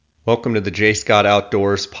Welcome to the J. Scott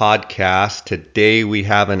Outdoors podcast. Today we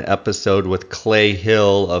have an episode with Clay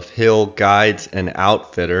Hill of Hill Guides and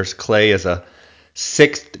Outfitters. Clay is a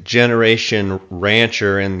sixth generation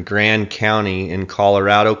rancher in Grand County in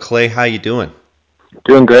Colorado. Clay, how you doing?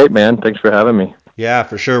 Doing great, man. Thanks for having me. Yeah,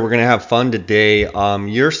 for sure. We're going to have fun today.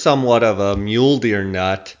 You're somewhat of a mule deer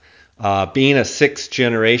nut. Being a sixth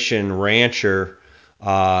generation rancher,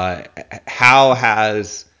 how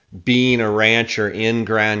has being a rancher in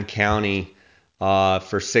Grand County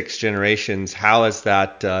for six generations, how is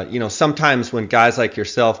that, sometimes when guys like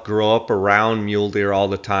yourself grow up around mule deer all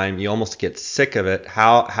the time, you almost get sick of it.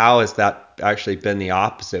 How has that actually been the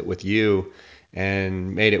opposite with you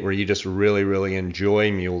and made it where you just really, really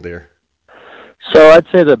enjoy mule deer? So I'd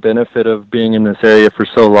say the benefit of being in this area for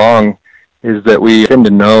so long is that we tend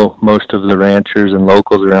to know most of the ranchers and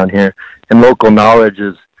locals around here, and local knowledge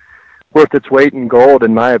is worth its weight in gold,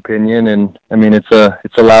 in my opinion. And I mean, it's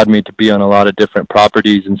allowed me to be on a lot of different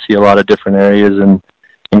properties and see a lot of different areas, and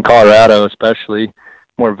in Colorado especially,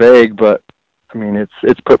 more vague, but I mean,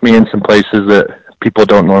 it's put me in some places that people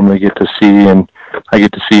don't normally get to see, and I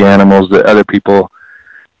get to see animals that other people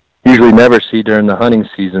usually never see during the hunting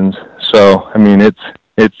seasons. So I mean,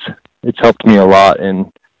 it's helped me a lot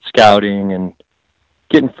in scouting and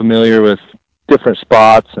getting familiar with different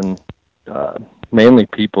spots and mainly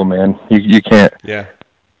people, man. You can't. Yeah.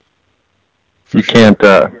 You can't.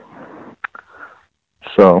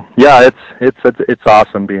 So yeah, it's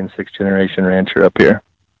awesome being sixth generation rancher up here.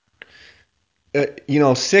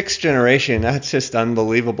 Sixth generation, that's just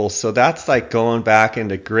unbelievable. So that's like going back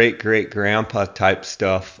into great great grandpa type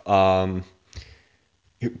stuff.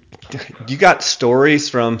 You got stories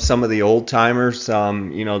from some of the old timers,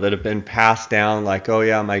 that have been passed down, like, oh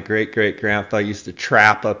yeah, my great great grandpa used to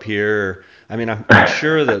trap up here. I mean, I'm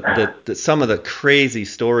sure that some of the crazy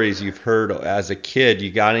stories you've heard as a kid,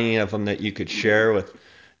 you got any of them that you could share with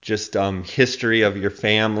just history of your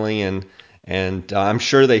family, and I'm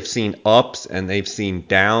sure they've seen ups and they've seen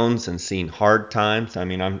downs and seen hard times. I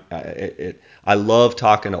mean, I love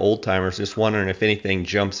talking to old timers. Just wondering if anything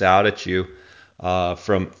jumps out at you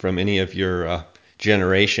from any of your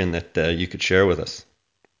generation that you could share with us.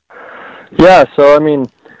 Yeah, so I mean,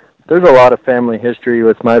 there's a lot of family history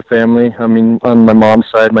with my family. I mean, on my mom's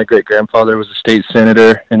side, my great-grandfather was a state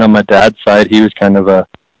senator, and on my dad's side, he was kind of a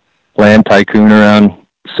land tycoon around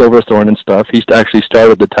Silverthorne and stuff. He actually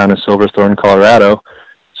started the town of Silverthorne, Colorado.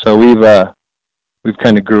 So we've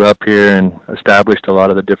kind of grew up here and established a lot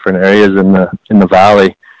of the different areas in the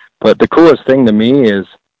valley. But the coolest thing to me is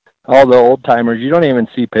all the old timers. You don't even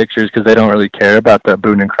see pictures because they don't really care about that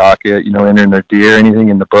Boone and Crockett, entering their deer or anything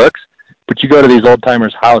in the books. But you go to these old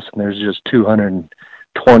timers' house and there's just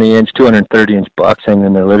 220-inch, 230-inch bucks hanging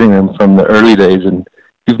in their living room from the early days, and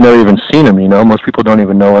you've never even seen them. Most people don't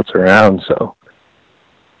even know what's around. So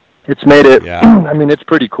it's made it. Yeah. I mean, it's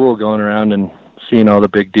pretty cool going around and seeing all the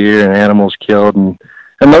big deer and animals killed, and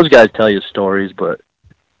those guys tell you stories, but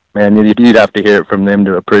man, you'd have to hear it from them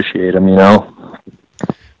to appreciate them.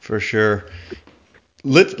 For sure.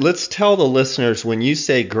 Let's tell the listeners, when you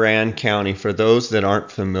say Grand County, for those that aren't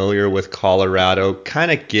familiar with Colorado, kind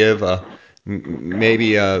of give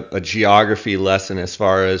maybe a geography lesson as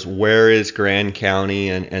far as where is Grand County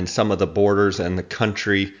and some of the borders and the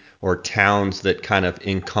country or towns that kind of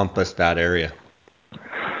encompass that area.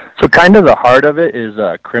 So kind of the heart of it is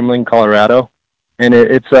Kremling, Colorado, and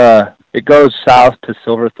it goes south to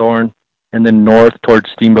Silverthorne and then north towards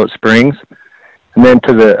Steamboat Springs. And then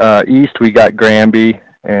to the east, we got Granby,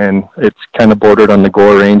 and it's kind of bordered on the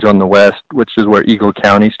Gore Range on the west, which is where Eagle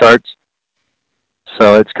County starts.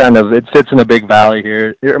 So it sits in a big valley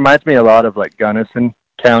here. It reminds me a lot of like Gunnison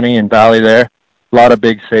County and Valley there. A lot of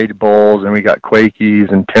big sage bulls, and we got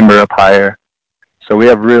Quakies and timber up higher. So we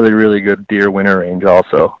have really, really good deer winter range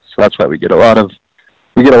also. So that's why we get a lot of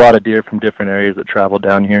deer from different areas that travel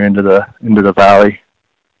down here into the valley.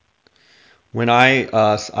 When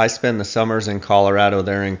I spend the summers in Colorado,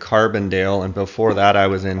 there in Carbondale, and before that I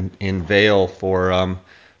was in Vail for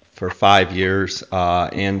 5 years,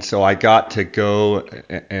 and so I got to go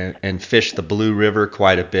and fish the Blue River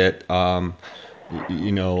quite a bit, around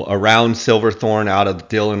Silverthorne out of the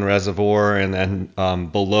Dillon Reservoir, and then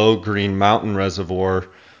below Green Mountain Reservoir,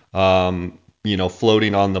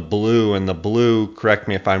 floating on the Blue, and the Blue, correct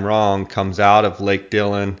me if I'm wrong, comes out of Lake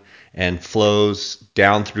Dillon and flows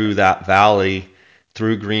down through that valley,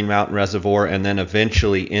 through Green Mountain Reservoir, and then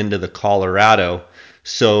eventually into the Colorado.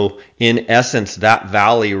 So in essence, that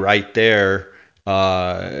valley right there,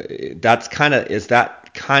 is that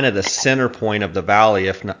kind of the center point of the valley?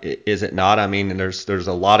 If not, is it not? I mean, there's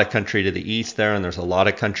a lot of country to the east there, and there's a lot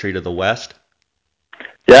of country to the west.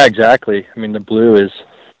 Yeah, exactly. I mean, the Blue is,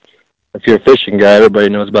 if you're a fishing guy, everybody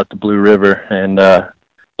knows about the Blue River. And,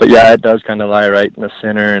 but yeah, it does kind of lie right in the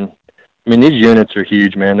center. And I mean, these units are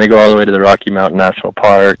huge, man. They go all the way to the Rocky Mountain National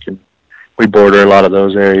Park, and we border a lot of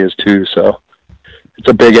those areas too. So it's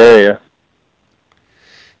a big area.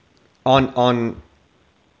 On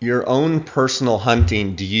your own personal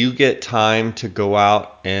hunting, do you get time to go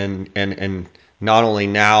out and not only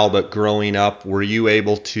now but growing up, were you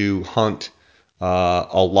able to hunt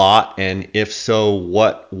a lot? And if so,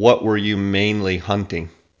 what were you mainly hunting?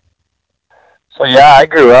 So yeah, I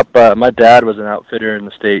grew up. My dad was an outfitter in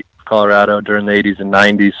the state of Colorado during the '80s and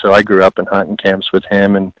 '90s. So I grew up in hunting camps with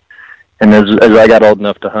him, and as I got old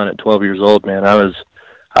enough to hunt at 12 years old, man, I was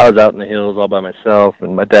out in the hills all by myself,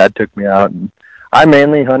 and my dad took me out. And I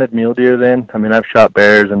mainly hunted mule deer then. I mean, I've shot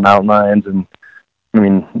bears and mountain lions, and I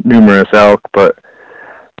mean numerous elk. But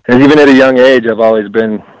even at a young age, I've always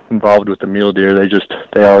been involved with the mule deer.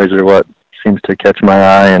 They always are what seems to catch my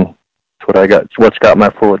eye, and it's what's got my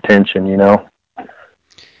full attention, you know.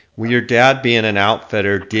 With your dad being an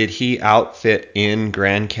outfitter, did he outfit in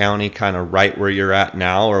Grand County, kind of right where you're at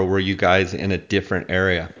now, or were you guys in a different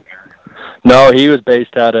area? No, he was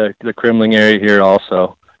based out of the Kremling area here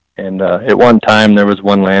also. And at one time, there was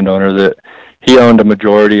one landowner that he owned a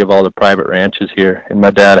majority of all the private ranches here, and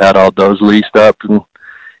my dad had all those leased up, and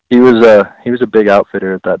he was a big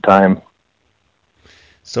outfitter at that time.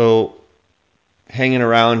 So hanging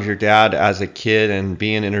around your dad as a kid and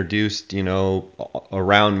being introduced,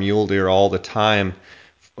 around mule deer all the time,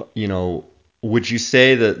 you know, would you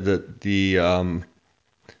say that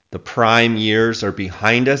the prime years are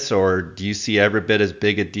behind us, or do you see every bit as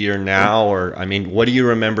big a deer now? Or, I mean, what do you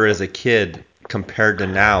remember as a kid compared to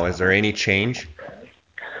now? Is there any change?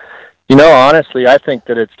 You know, honestly, I think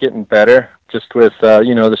that it's getting better. Just with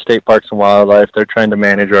the state parks and wildlife, they're trying to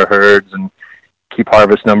manage our herds and keep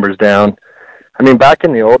harvest numbers down. I mean, back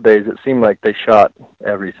in the old days, it seemed like they shot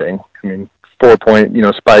everything. I mean, 4 point,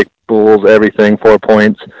 spike bulls, everything, 4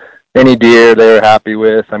 points. Any deer they were happy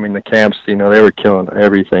with. I mean, the camps, they were killing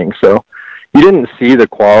everything. So you didn't see the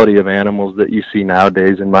quality of animals that you see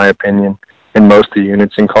nowadays, in my opinion, in most of the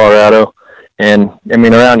units in Colorado. And I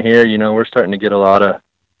mean, around here, we're starting to get a lot of,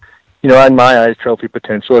 in my eyes, trophy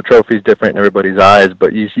potential. A trophy is different in everybody's eyes,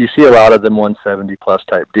 but you see a lot of them 170 plus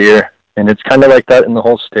type deer, and it's kind of like that in the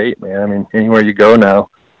whole state, man. I mean, anywhere you go now,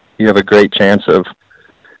 you have a great chance of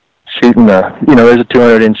shooting there's a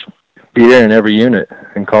 200-inch deer in every unit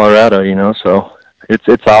in Colorado, so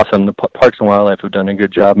it's awesome. The Parks and Wildlife have done a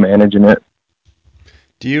good job managing it.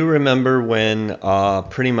 Do you remember when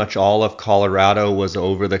pretty much all of Colorado was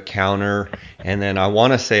over the counter? And then I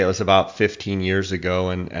want to say it was about 15 years ago,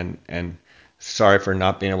 and sorry for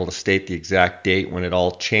not being able to state the exact date when it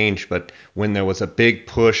all changed, but when there was a big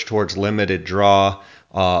push towards limited draw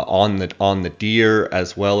on the deer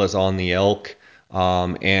as well as on the elk,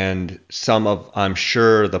 and I'm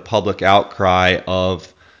sure the public outcry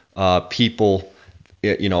of people,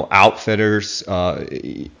 outfitters,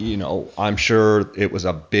 I'm sure it was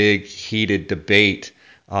a big heated debate.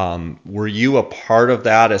 Were you a part of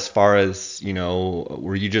that as far as,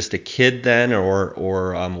 were you just a kid then, or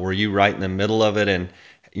were you right in the middle of it? And,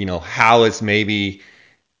 how has maybe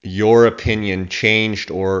your opinion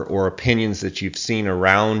changed, or opinions that you've seen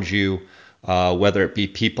around you, whether it be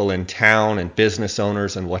people in town and business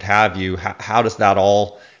owners and what have you? How has that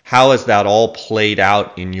all played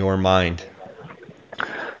out in your mind?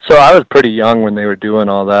 So I was pretty young when they were doing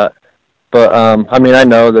all that. But, I mean, I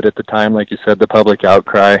know that at the time, like you said, the public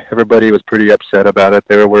outcry, everybody was pretty upset about it.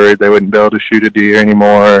 They were worried they wouldn't be able to shoot a deer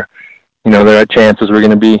anymore. Their chances were going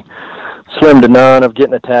to be slim to none of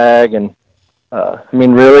getting a tag. And, I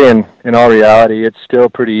mean, really, in all reality, it's still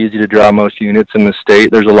pretty easy to draw most units in the state.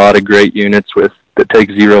 There's a lot of great units that take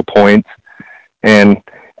 0 points. And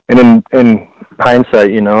in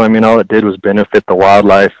hindsight, I mean, all it did was benefit the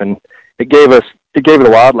wildlife, and it gave the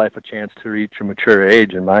wildlife a chance to reach a mature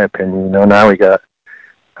age, in my opinion. Now we got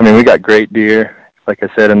great deer, like I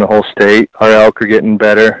said, in the whole state. Our elk are getting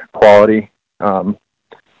better quality. I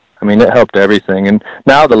mean, it helped everything. And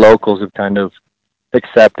now the locals have kind of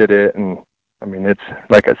accepted it. And I mean, it's,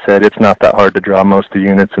 like I said, it's not that hard to draw most of the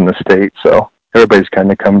units in the state. So everybody's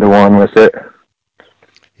kind of come to one with it.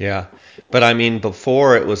 Yeah. But I mean,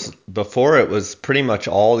 before it was pretty much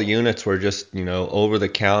all the units were just, over the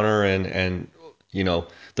counter, and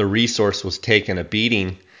the resource was taking a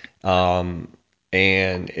beating. And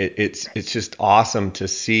it's just awesome to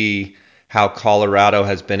see how Colorado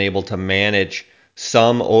has been able to manage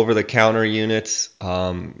some over the counter units,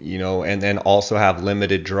 and then also have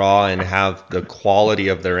limited draw and have the quality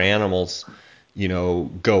of their animals,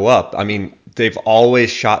 go up. I mean, they've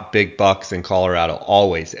always shot big bucks in Colorado.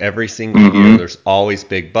 Always, every single year, there's always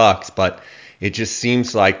big bucks. But it just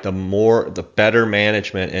seems like the better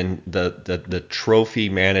management and the trophy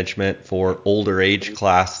management for older age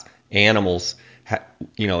class animals,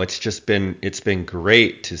 it's been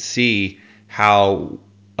great to see how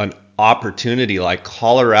an opportunity like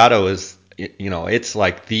Colorado is, it's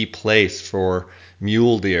like the place for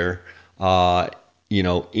mule deer,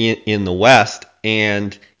 in the West.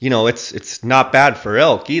 And, it's not bad for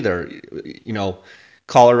elk either.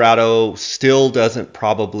 Colorado still doesn't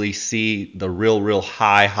probably see the real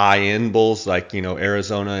high end bulls like,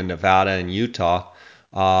 Arizona and Nevada and Utah.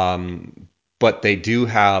 But they do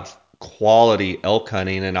have quality elk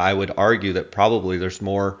hunting, and I would argue that probably there's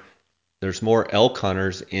more elk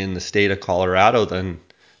hunters in the state of Colorado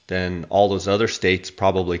than all those other states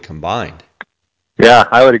probably combined. Yeah,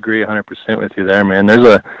 I would agree 100% with you there, man. There's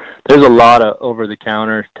a lot of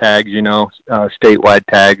over-the-counter tags, statewide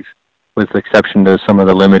tags, with the exception to some of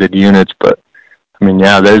the limited units. But I mean,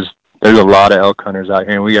 yeah, there's a lot of elk hunters out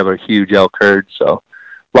here, and we have a huge elk herd, so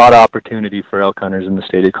a lot of opportunity for elk hunters in the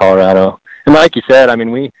state of Colorado. And like you said,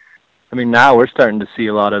 now we're starting to see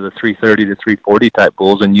a lot of the 330 to 340 type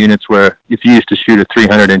bulls in units where if you used to shoot a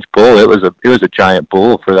 300-inch bull, it was a giant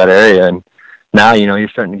bull for that area, and now you're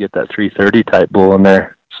starting to get that 330 type bull in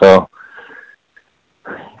there. So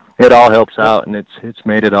it all helps out, and it's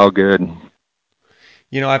made it all good.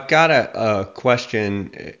 I've got a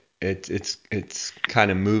question. It's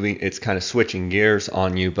kind of moving. It's kind of switching gears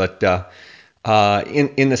on you, but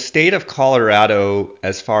in the state of Colorado,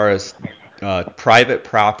 as far as private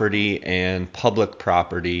property and public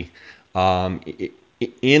property,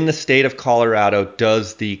 in the state of Colorado,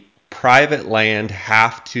 does the private land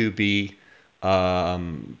have to be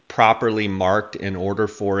properly marked in order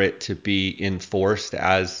for it to be enforced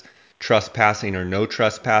as trespassing or no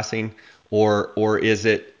trespassing, or is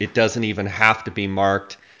it doesn't even have to be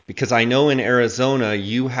marked? Because I know in Arizona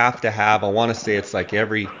you have to have, I want to say it's like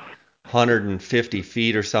every 150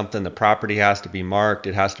 feet or something, the property has to be marked.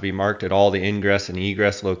 It has to be marked at all the ingress and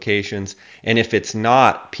egress locations. And if it's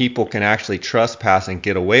not, people can actually trespass and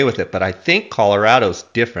get away with it. But I think Colorado's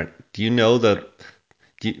different. Do you know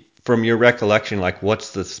from your recollection, like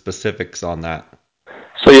what's the specifics on that?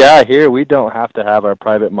 So yeah, here we don't have to have our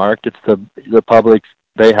private marked. It's the public,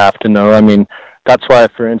 they have to know. I mean, that's why,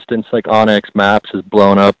 for instance, like Onyx Maps is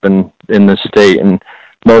blown up in the state, and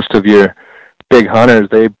most of your big hunters,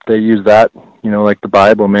 they use that, like the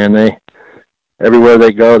Bible, man. They everywhere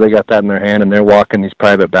they go, they got that in their hand, and they're walking these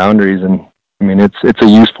private boundaries. And I mean, it's a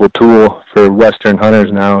useful tool for Western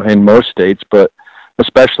hunters now in most states, but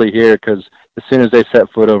especially here, because as soon as they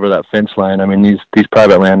set foot over that fence line, I mean, these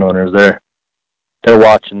private landowners, they're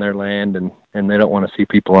watching their land, and they don't want to see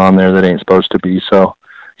people on there that ain't supposed to be. So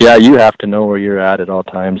yeah, you have to know where you're at all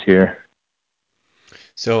times here.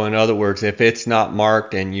 So in other words, if it's not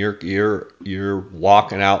marked and you're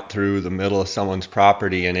walking out through the middle of someone's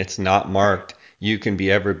property and it's not marked, you can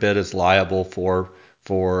be every bit as liable for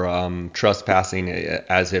trespassing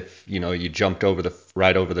as if you jumped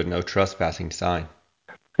right over the no trespassing sign.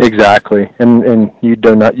 Exactly, and you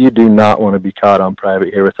do not want to be caught on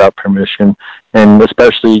private here without permission, and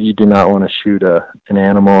especially you do not want to shoot an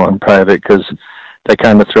animal on private, because they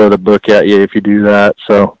kind of throw the book at you if you do that.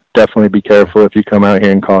 So definitely be careful if you come out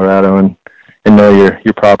here in Colorado and know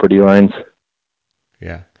your property lines.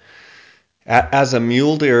 Yeah. As a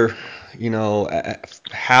mule deer,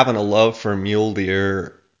 having a love for mule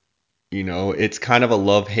deer, it's kind of a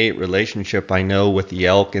love-hate relationship, I know, with the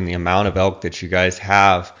elk and the amount of elk that you guys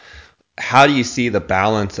have. How do you see the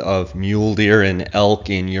balance of mule deer and elk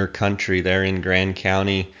in your country there in Grand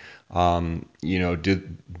County?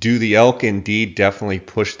 Do the elk indeed definitely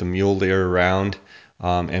push the mule deer around?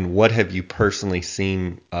 And what have you personally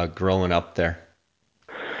seen growing up there?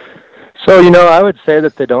 So, I would say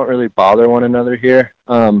that they don't really bother one another here.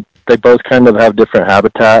 They both kind of have different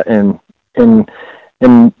habitat, and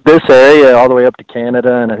in this area, all the way up to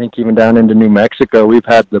Canada, and I think even down into New Mexico, we've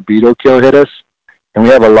had the beetle kill hit us, and we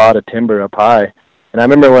have a lot of timber up high. And I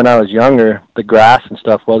remember when I was younger, the grass and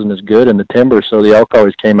stuff wasn't as good in the timber, so the elk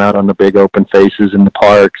always came out on the big open faces in the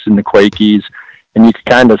parks and the Quakies, and you could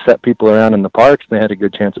kind of set people around in the parks, and they had a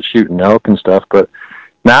good chance of shooting elk and stuff. But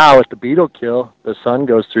now with the beetle kill, the sun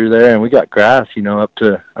goes through there, and we got grass, up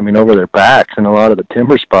to, over their backs in a lot of the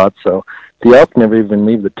timber spots, so the elk never even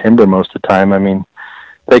leave the timber most of the time. I mean,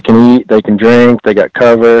 they can eat, they can drink, they got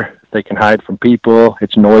cover, they can hide from people.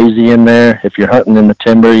 It's noisy in there. If you're hunting in the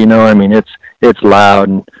timber, it's loud,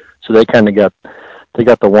 and so they kind of got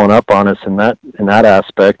the one up on us in that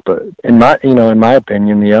aspect. But in my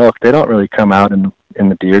opinion, the elk, they don't really come out in in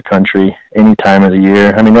the deer country any time of the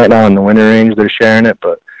year. I mean, right now in the winter range they're sharing it,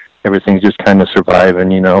 but everything's just kind of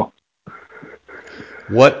surviving, you know.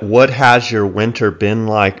 What has your winter been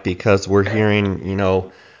like? Because we're hearing,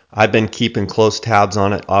 I've been keeping close tabs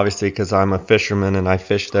on it, obviously, because I'm a fisherman and I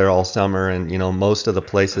fish there all summer, and most of the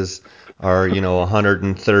places are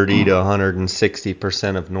 130 to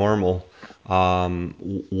 160% of normal.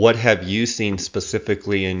 What have you seen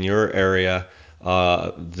specifically in your area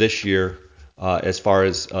this year as far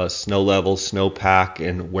as snow levels, snowpack,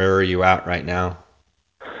 and where are you at right now?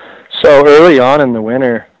 So early on in the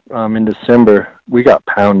winter, in December, we got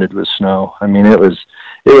pounded with snow. I mean, it was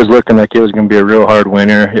looking like it was going to be a real hard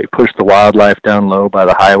winter. It pushed the wildlife down low by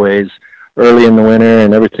the highways early in the winter,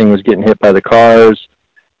 and everything was getting hit by the cars.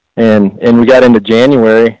 And we got into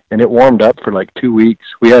January, and it warmed up for like 2 weeks.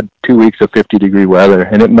 We had 2 weeks of 50-degree weather,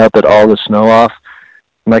 and it melted all the snow off.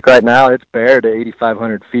 And like right now, it's bare to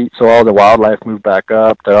 8,500 feet, so all the wildlife moved back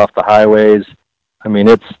up. They're off the highways. I mean,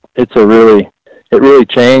 it really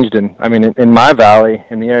changed. And I mean, in my valley,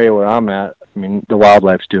 in the area where I'm at, I mean, the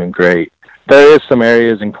wildlife's doing great. There is some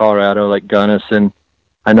areas in Colorado, like Gunnison.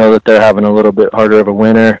 I know that they're having a little bit harder of a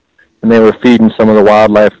winter, and they were feeding some of the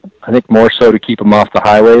wildlife, I think more so to keep them off the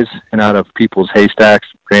highways and out of people's haystacks,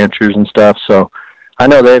 ranchers and stuff. So I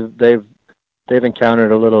know they've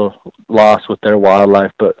encountered a little loss with their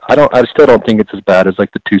wildlife, but I still don't think it's as bad as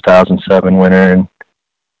like the 2007 winter and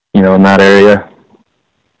in that area.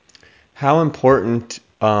 How important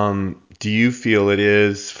do you feel it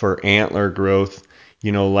is for antler growth?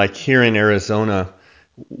 Like here in Arizona,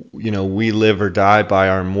 we live or die by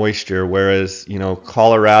our moisture, whereas,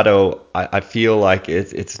 Colorado, I feel like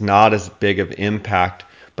it's not as big of impact.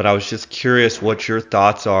 But I was just curious what your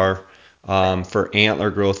thoughts are for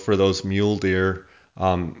antler growth for those mule deer.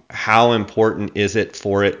 How important is it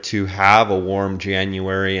for it to have a warm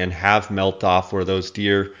January and have melt off where those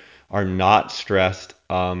deer are not stressed?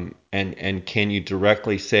 And can you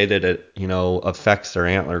directly say that it, affects their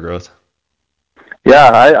antler growth?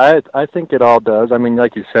 Yeah, I think it all does. I mean,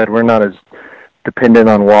 like you said, we're not as dependent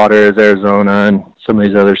on water as Arizona and some of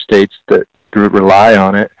these other states that rely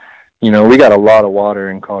on it. We got a lot of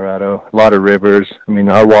water in Colorado, a lot of rivers. I mean,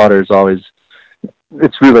 our water is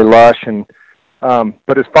it's really lush. And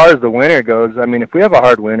but as far as the winter goes, I mean, if we have a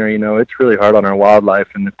hard winter, it's really hard on our wildlife.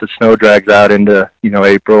 And if the snow drags out into,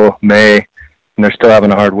 April, May, and they're still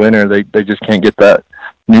having a hard winter, they just can't get that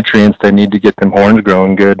nutrients they need to get them horns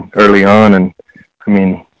growing good early on. And I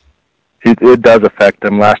mean, it does affect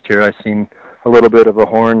them. Last year I seen a little bit of a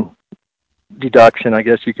horn deduction, I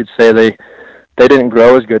guess you could say. They didn't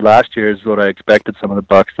grow as good last year as what I expected some of the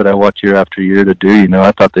bucks that I watch year after year to do.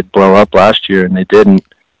 I thought they'd blow up last year, and they didn't.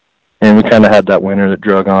 And we kind of had that winter that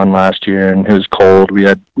drug on last year, and it was cold. We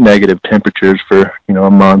had negative temperatures for,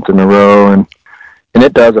 a month in a row, and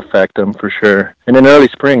it does affect them for sure. And in early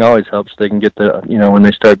spring always helps. They can get when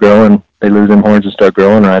they start growing, they lose them horns and start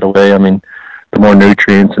growing right away. I mean, the more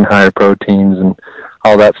nutrients and higher proteins and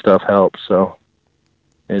all that stuff helps. So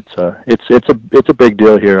it's a big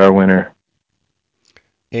deal here our winter.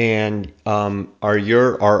 And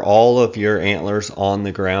are all of your antlers on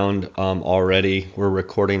the ground already? We're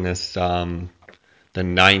recording this the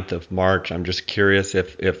 9th of March. I'm just curious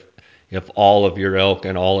if all of your elk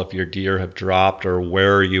and all of your deer have dropped, or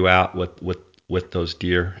where are you at with those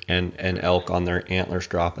deer and elk on their antlers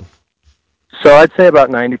dropping? So I'd say about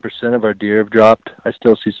 90% of our deer have dropped. I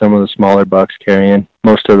still see some of the smaller bucks carrying.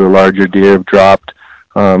 Most of the larger deer have dropped.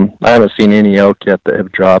 I haven't seen any elk yet that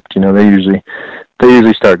have dropped. They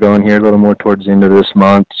usually start going here a little more towards the end of this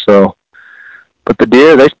month. So, but the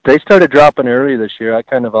deer, they started dropping early this year. I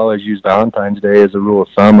kind of always use Valentine's Day as a rule of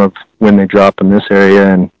thumb of when they drop in this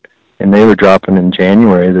area, and they were dropping in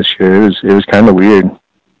January this year. It was kind of weird.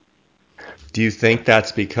 Do you think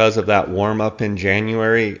that's because of that warm up in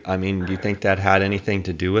January? I mean, do you think that had anything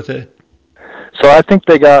to do with it? So I think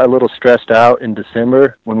they got a little stressed out in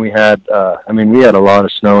December when we had we had a lot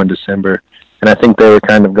of snow in December, and I think they were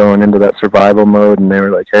kind of going into that survival mode, and they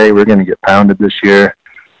were like, hey, we're going to get pounded this year.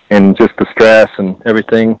 And just the stress and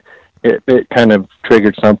everything, it kind of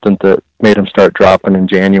triggered something that made them start dropping in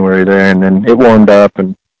January there, and then it warmed up,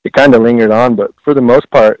 and it kind of lingered on. But for the most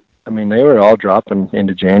part, I mean, they were all dropping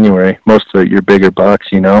into January, most of your bigger bucks,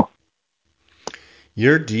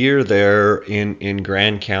 Your deer there in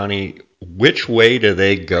Grand County, which way do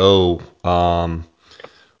they go?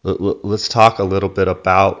 Let's talk a little bit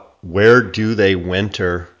about where do they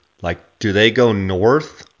winter? Like, do they go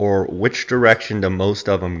north, or which direction do most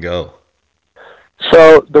of them go?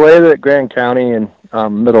 So the way that Grand County and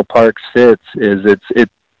Middle Park sits is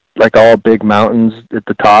it's like all big mountains at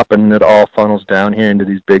the top, and it all funnels down here into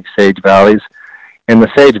these big sage valleys. And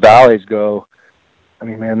the Sage Valleys go, I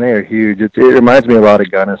mean, man, they are huge. It reminds me a lot of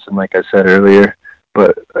Gunnison, like I said earlier.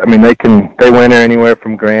 But I mean, they winter anywhere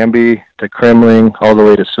from Granby to Kremling all the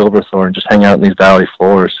way to Silverthorne. Just hang out in these valley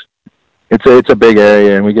floors. It's a big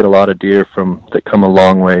area, and we get a lot of deer that come a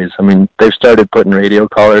long ways. I mean, they've started putting radio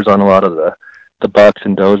collars on a lot of the bucks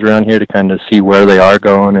and does around here to kind of see where they are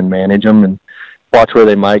going and manage them and watch where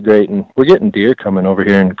they migrate. And we're getting deer coming over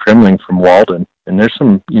here in Kremling from Walden, and there's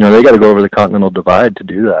some, they got to go over the Continental Divide to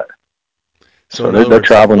do that. So they're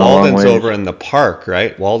traveling a long way. Walden's over in the park,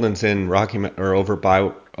 right? Walden's in over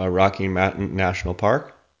by Rocky Mountain National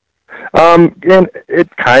Park. And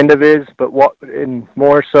it kind of is, but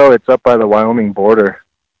more so, it's up by the Wyoming border.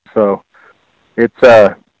 So it's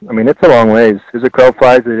it's a long ways. As a crow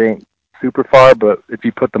flies, it ain't super far, but if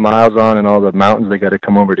you put the miles on and all the mountains they got to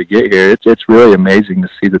come over to get here, it's really amazing to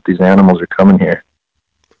see that these animals are coming here.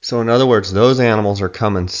 So in other words, those animals are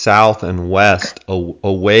coming south and west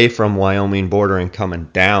away from Wyoming border and coming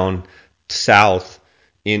down south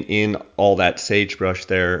in all that sagebrush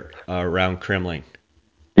there around Kremling.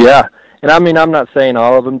 Yeah, and I mean, I'm not saying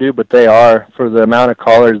all of them do, but they are. For the amount of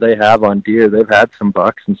collars they have on deer, they've had some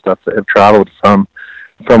bucks and stuff that have traveled from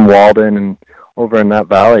Walden and over in that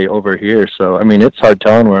valley over here. So, I mean, it's hard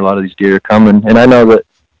telling where a lot of these deer are coming. And I know that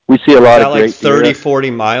we see a lot of great deer. Is that like 30,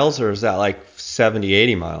 40 miles, or is that like 70,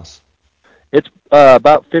 80 miles? It's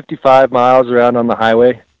about 55 miles around on the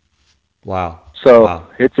highway. Wow. So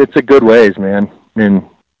it's a good ways, man. And,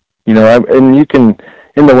 and you can,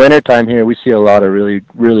 in the wintertime here, we see a lot of really,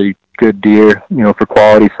 really good deer, for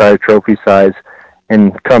quality size, trophy size.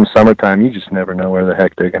 And come summertime, you just never know where the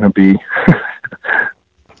heck they're going to be.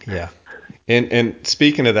 Yeah. And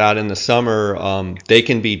speaking of that, in the summer, they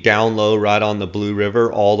can be down low right on the Blue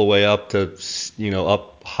River all the way up to,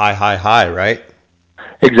 up high, right?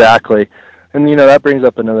 Exactly. And, that brings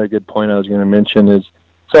up another good point I was going to mention is,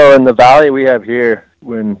 so in the valley we have here,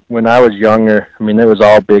 when I was younger, I mean, there was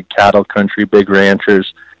all big cattle country, big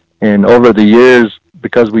ranchers. And over the years,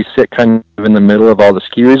 because we sit kind of in the middle of all the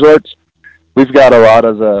ski resorts, we've got a lot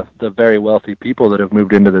of the very wealthy people that have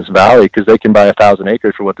moved into this valley because they can buy 1,000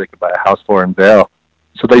 acres for what they could buy a house for in Vail.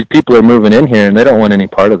 So these people are moving in here and they don't want any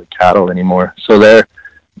part of the cattle anymore. So they're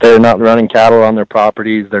not running cattle on their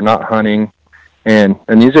properties. They're not hunting. And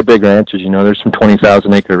these are big ranches, there's some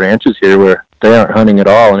 20,000 acre ranches here where they aren't hunting at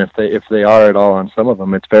all. And if they are at all on some of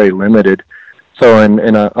them, it's very limited. So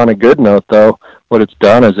on a good note though, what it's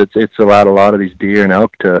done is it's allowed a lot of these deer and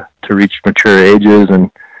elk to reach mature ages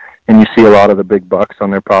and you see a lot of the big bucks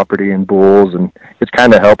on their property and bulls, and it's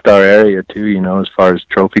kind of helped our area too, as far as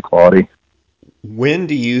trophy quality. When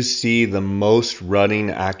do you see the most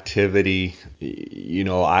rutting activity?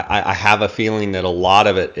 I have a feeling that a lot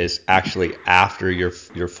of it is actually after your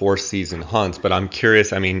fourth season hunts, but I'm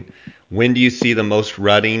curious, I mean, when do you see the most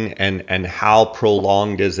rutting and how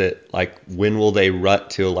prolonged is it? Like, when will they rut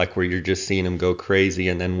till like where you're just seeing them go crazy,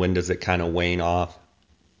 and then when does it kind of wane off?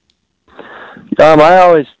 I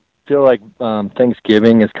always feel like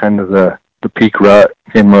Thanksgiving is kind of the peak rut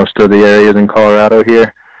in most of the areas in Colorado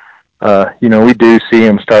here. We do see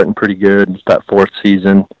them starting pretty good. It's that fourth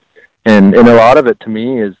season. And a lot of it to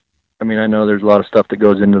me is, I mean, I know there's a lot of stuff that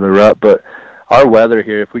goes into the rut, but our weather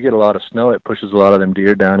here, if we get a lot of snow, it pushes a lot of them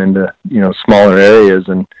deer down into, smaller areas.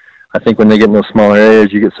 And I think when they get in those smaller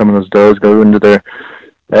areas, you get some of those does go into their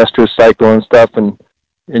estrus cycle and stuff. And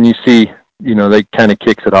you see, they kind of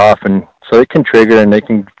kicks it off. And so it can trigger and they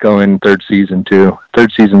can go in third season too.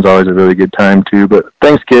 Third season's always a really good time too, but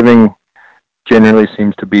Thanksgiving generally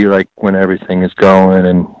seems to be like when everything is going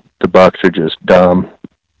and the bucks are just dumb.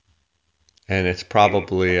 And it's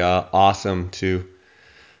probably awesome to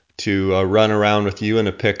run around with you in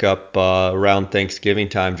a pickup around Thanksgiving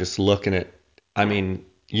time, just looking at, I mean,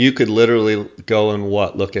 you could literally go and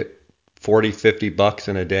look at 40, 50 bucks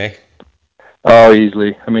in a day? Oh,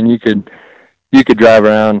 easily. I mean, you could drive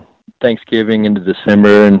around Thanksgiving into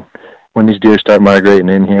December, and when these deer start migrating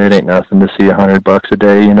in here, it ain't nothing to see $100 a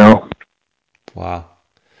day, Wow.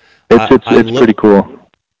 It's pretty cool.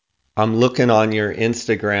 I'm looking on your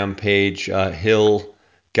Instagram page, Hill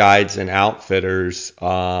Guides and Outfitters,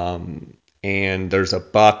 and there's a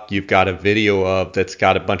buck you've got a video of that's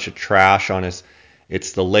got a bunch of trash on his.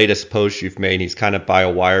 It's the latest post you've made. He's kind of by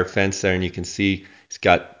a wire fence there, and you can see he's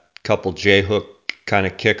got a couple J-hook kind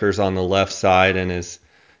of kickers on the left side, and his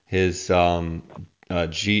G3 or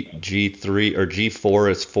G4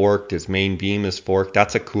 is forked. His main beam is forked.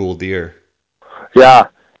 That's a cool deer. Yeah,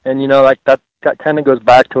 and like that kind of goes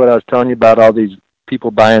back to what I was telling you about all these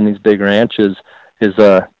people buying these big ranches. Is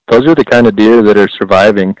those are the kind of deer that are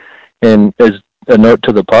surviving. And as a note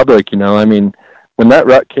to the public, I mean, when that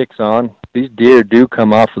rut kicks on, these deer do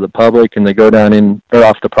come off of the public and they go down in, or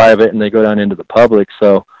off the private and they go down into the public.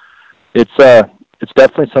 So it's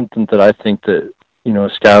definitely something that I think that, you know, a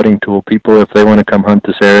scouting tool. People, if they want to come hunt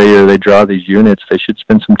this area or they draw these units, they should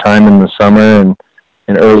spend some time in the summer and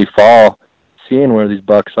early fall seeing where these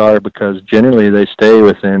bucks are, because generally they stay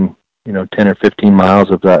within, you know, 10 or 15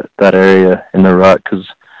 miles of that area in the rut.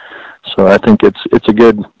 So I think it's a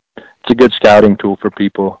good scouting tool for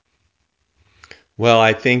people. Well,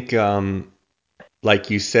 I think, like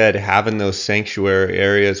you said, having those sanctuary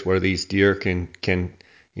areas where these deer can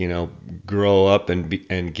you know, grow up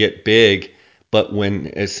and get big, but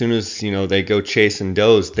as soon as, you know, they go chasing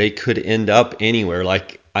does, they could end up anywhere.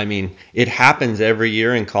 Like, I mean, it happens every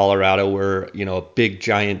year in Colorado where, you know, a big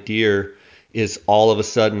giant deer is all of a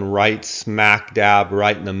sudden right smack dab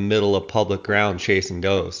right in the middle of public ground chasing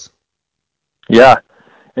does. Yeah.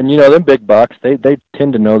 And, you know, them big bucks, they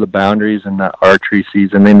tend to know the boundaries in that archery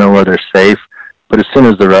season. They know where they're safe. But as soon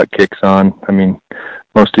as the rut kicks on, I mean,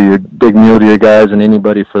 most of your big mule deer guys and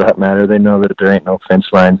anybody for that matter, they know that there ain't no fence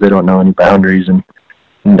lines. They don't know any boundaries. And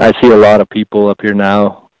I see a lot of people up here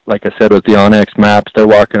now, like I said, with the onX maps, they're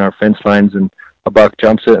walking our fence lines and a buck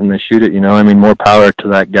jumps it and they shoot it, you know. I mean, more power to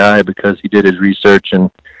that guy because he did his research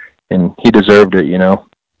and he deserved it, you know.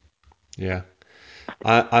 Yeah.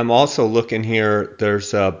 I'm also looking here.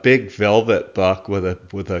 There's a big velvet buck with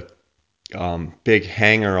a big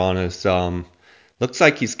hanger on his. Looks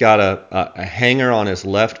like he's got a hanger on his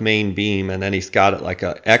left main beam, and then he's got like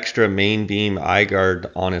a extra main beam eye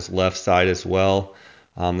guard on his left side as well.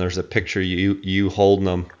 There's a picture you holding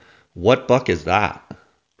him. What buck is that?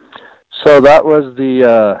 So that was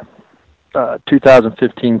the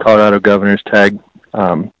 2015 Colorado Governor's Tag.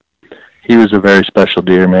 He was a very special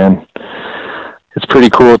deer, man. It's pretty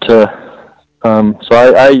cool to,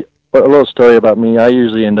 I a little story about me. I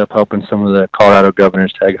usually end up helping some of the Colorado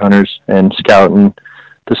Governor's Tag hunters and scouting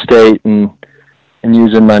the state and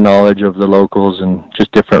using my knowledge of the locals and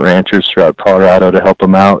just different ranchers throughout Colorado to help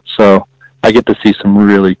them out. So I get to see some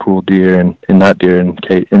really cool deer, and that deer and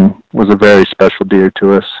was a very special deer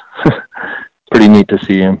to us. Pretty neat to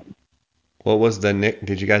see him. What was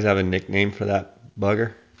did you guys have a nickname for that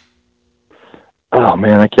bugger? Oh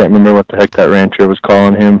man, I can't remember what the heck that rancher was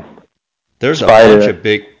calling him. There's a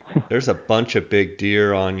bunch of big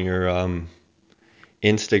deer on your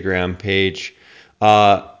Instagram page.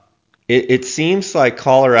 It seems like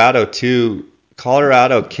Colorado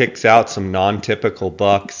kicks out some non-typical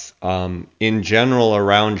bucks. In general,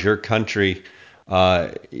 around your country,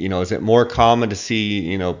 you know, is it more common to see,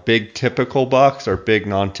 you know, big typical bucks or big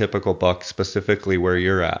non-typical bucks, specifically where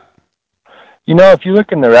you're at? You know, if you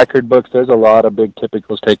look in the record books, there's a lot of big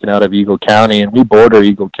typicals taken out of Eagle County, and we border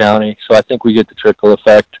Eagle County, so I think we get the trickle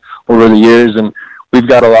effect over the years, and we've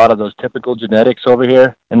got a lot of those typical genetics over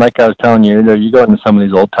here. And like I was telling you, you go into some of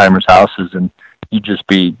these old timers' houses, and you just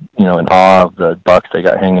be, you know, in awe of the bucks they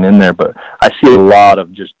got hanging in there. But I see a lot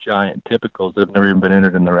of just giant typicals that have never even been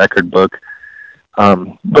entered in the record book.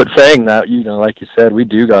 But saying that, you know, like you said, we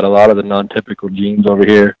do got a lot of the non-typical genes over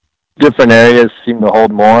here. Different areas seem to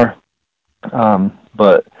hold more.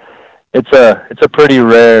 But it's a pretty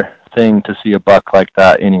rare thing to see a buck like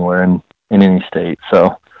that anywhere in any state.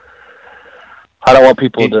 So I don't want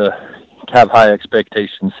people to have high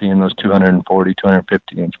expectations seeing those 240,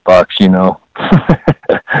 250 inch bucks, you know.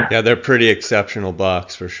 Yeah, they're pretty exceptional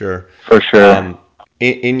bucks for sure. For sure.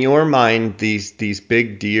 In your mind, these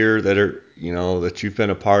big deer that are, you know, that you've been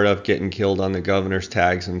a part of getting killed on the governor's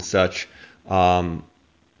tags and such,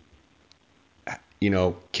 you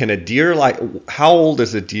know, can a deer how old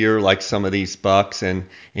is a deer like some of these bucks? And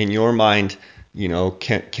in your mind, you know,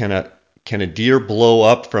 can a deer blow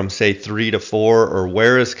up from say 3 to 4, or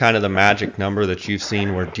where is kind of the magic number that you've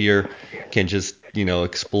seen where deer can just, you know,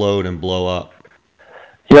 explode and blow up?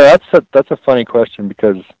 Yeah, that's a funny question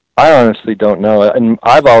because I honestly don't know. And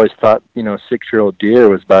I've always thought, you know, 6-year-old deer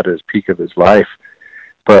was about at his peak of his life.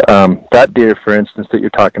 But that deer, for instance, that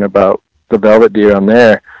you're talking about, the velvet deer on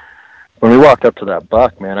there, when we walked up to that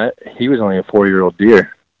buck, man, he was only a 4-year-old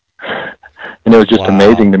deer. And it was just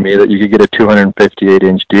amazing to me that you could get a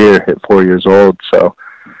 258-inch deer at 4 years old. So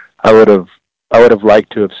I would have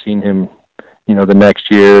liked to have seen him, you know, the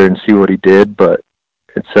next year and see what he did, but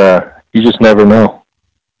it's you just never know.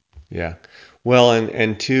 Yeah. Well,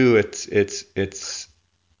 and two, it's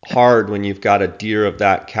hard when you've got a deer of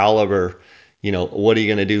that caliber. You know, what are you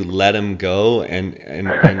going to do? Let him go and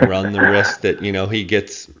run the risk that, you know, he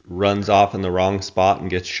runs off in the wrong spot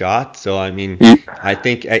and gets shot. So, I mean, I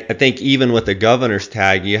think even with the governor's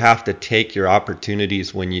tag, you have to take your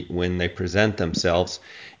opportunities when they present themselves.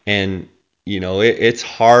 And, you know, it's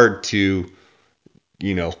hard to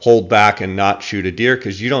hold back and not shoot a deer,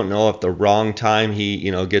 because you don't know if the wrong time he,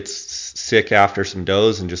 gets sick after some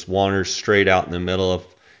does and just wanders straight out in the middle of,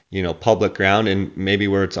 public ground, and maybe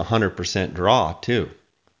where it's 100% draw too.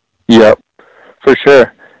 Yep, for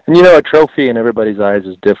sure. And a trophy in everybody's eyes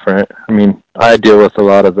is different. I mean, I deal with a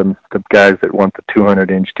lot of the guys that want the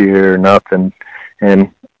 200-inch deer or nothing,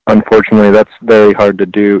 and unfortunately that's very hard to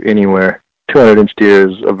do anywhere. 200-inch deer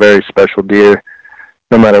is a very special deer,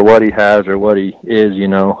 no matter what he has or what he is.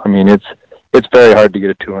 I mean, it's very hard to get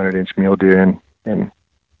a 200-inch mule deer, and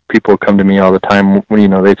people come to me all the time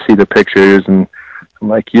when they see the pictures, and I'm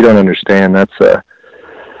like, you don't understand. That's a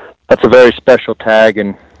very special tag,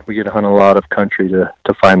 and we get to hunt a lot of country to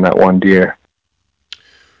find that one deer.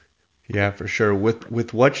 Yeah, for sure.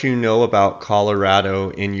 With what you know about Colorado,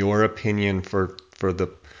 in your opinion, for the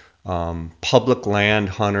public land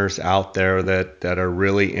hunters out there that are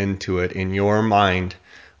really into it, in your mind,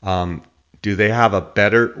 do they have a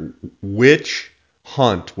better, which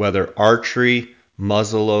hunt, whether archery,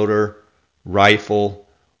 muzzleloader, rifle,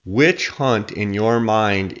 which hunt in your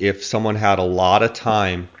mind, if someone had a lot of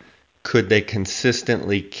time, could they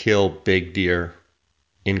consistently kill big deer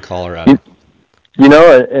in Colorado?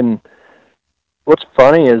 And what's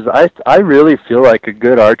funny is I really feel like a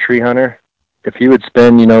good archery hunter, if he would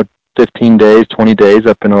spend, 15 days, 20 days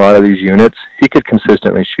up in a lot of these units, he could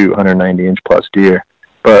consistently shoot 190-inch plus deer.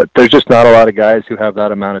 But there's just not a lot of guys who have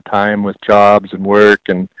that amount of time with jobs and work,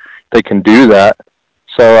 and they can do that.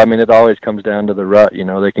 So, I mean, it always comes down to the rut.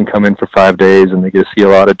 They can come in for 5 days and they get to see a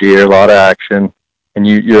lot of deer, a lot of action, and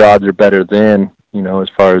your odds are better then, as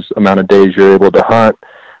far as amount of days you're able to hunt.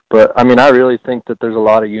 But, I mean, I really think that there's a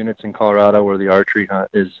lot of units in Colorado where the archery hunt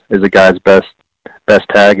is a guy's best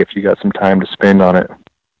tag if you got some time to spend on it.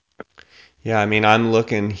 Yeah, I mean, I'm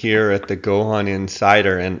looking here at the Go Hunt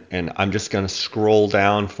Insider, and I'm just going to scroll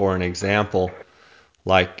down for an example.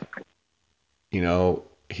 Like,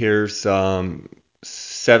 here's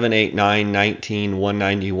 7, 8, 9, 19,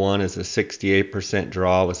 191 is a 68%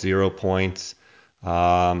 draw with 0 points.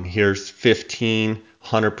 Here's 15,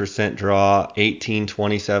 100% draw, 18,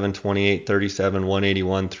 27, 28, 37,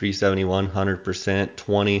 181, 371, 100%,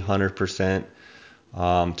 20,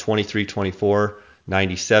 100%, 23, 24,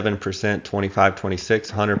 97%, 25,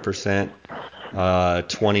 26, 100%,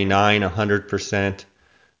 29, 100%,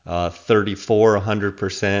 34,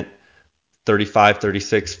 100%, 35,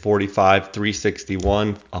 36, 45,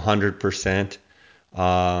 361, 100%,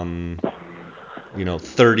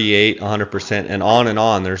 38, 100%, and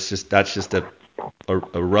on. That's just a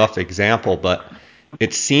rough example, but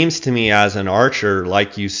it seems to me as an archer,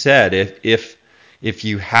 like you said, if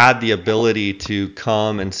you had the ability to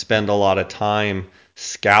come and spend a lot of time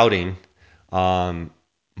scouting, wouldn't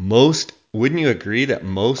you agree that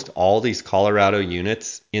most all these Colorado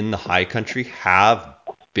units in the high country have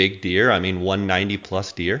big deer? I mean, 190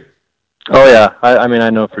 plus deer? Oh, yeah. I mean, I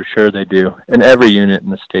know for sure they do. And every unit in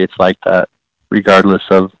the state's like that, regardless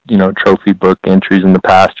of, trophy book entries in the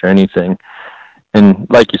past or anything. And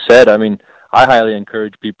like you said, I mean, I highly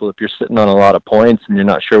encourage people, if you're sitting on a lot of points and you're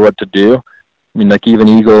not sure what to do, I mean, like even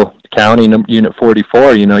Eagle County, Unit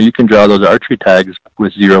 44, you can draw those archery tags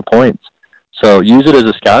with 0 points. So use it as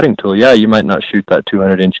a scouting tool. Yeah, you might not shoot that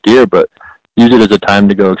 200-inch deer, but use it as a time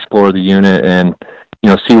to go explore the unit and,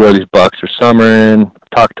 see where these bucks are summering,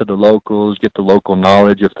 talk to the locals, get the local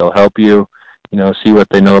knowledge if they'll help you, see what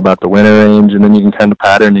they know about the winter range, and then you can kind of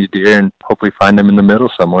pattern these deer and hopefully find them in the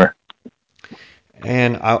middle somewhere.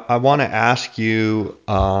 And I want to ask you,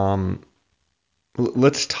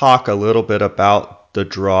 let's talk a little bit about the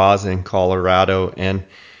draws in Colorado. And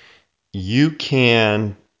you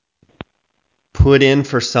can put in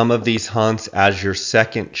for some of these hunts as your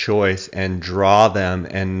second choice and draw them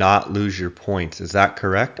and not lose your points. Is that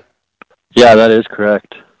correct? Yeah, that is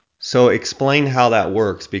correct. So explain how that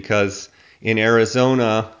works, because in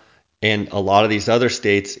Arizona and a lot of these other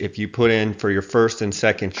states, if you put in for your first and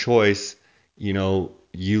second choice, you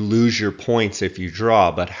lose your points if you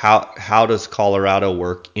draw. But how does Colorado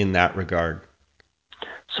work in that regard?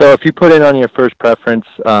 So if you put in on your first preference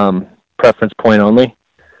point only,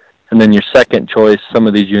 and then your second choice, some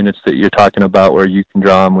of these units that you're talking about where you can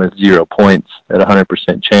draw them with 0 points at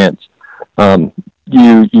 100% chance,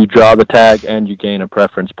 you draw the tag and you gain a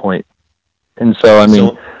preference point. And so, I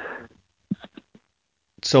mean...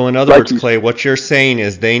 So in other words, Clay, what you're saying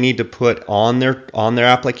is they need to put on their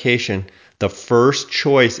application, the first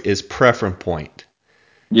choice is preference point.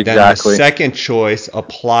 Exactly. Then the second choice,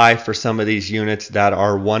 apply for some of these units that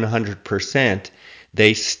are 100%.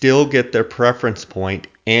 They still get their preference point,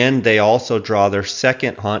 and they also draw their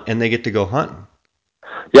second hunt, and they get to go hunting.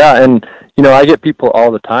 Yeah, and, I get people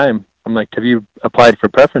all the time I'm like, have you applied for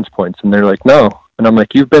preference points? And they're like, no. And I'm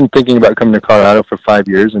like, you've been thinking about coming to Colorado for 5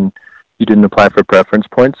 years and you didn't apply for preference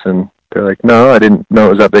points? And they're like, no, I didn't know it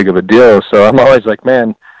was that big of a deal. So I'm always like,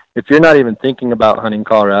 man, if you're not even thinking about hunting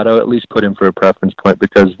Colorado, at least put in for a preference point,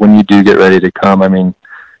 because when you do get ready to come, I mean,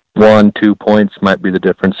 1-2 points might be the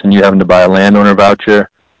difference in you having to buy a landowner voucher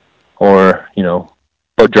or,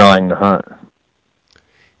 drawing the hunt.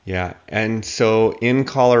 Yeah. And so in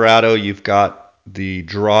Colorado, you've got the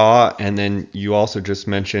draw, and then you also just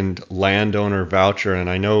mentioned landowner voucher. And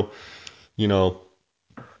I know, you know,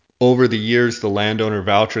 over the years, the landowner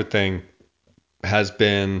voucher thing has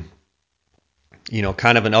been,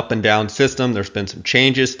 kind of an up and down system. There's been some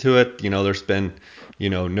changes to it. There's been,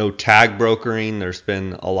 no tag brokering. There's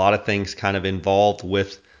been a lot of things kind of involved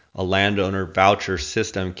with a landowner voucher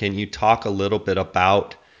system. Can you talk a little bit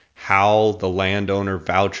about how the landowner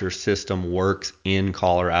voucher system works in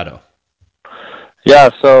Colorado? Yeah,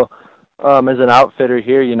 so as an outfitter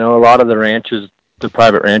here, a lot of the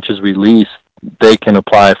private ranches we lease, they can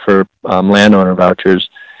apply for landowner vouchers,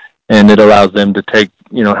 and it allows them to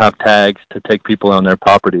have tags to take people on their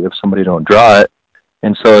property if somebody don't draw it.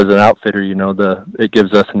 And so as an outfitter, it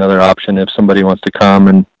gives us another option if somebody wants to come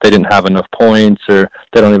and they didn't have enough points, or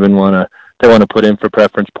they don't even they want to put in for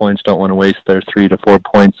preference points, don't want to waste their 3 to 4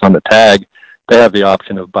 points on the tag. They have the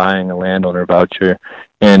option of buying a landowner voucher.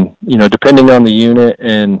 And, depending on the unit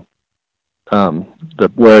and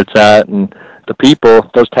where it's at and the people,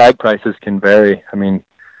 those tag prices can vary. I mean,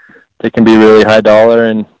 they can be really high dollar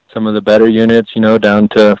in some of the better units, down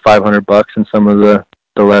to $500 in some of the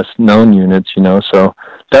less known units, so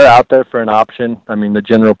they're out there for an option. I mean, the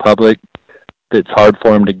general public, it's hard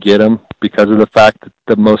for them to get them because of the fact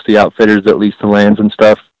that most of the outfitters that lease the lands and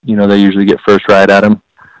stuff, they usually get first right at them.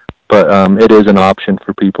 But it is an option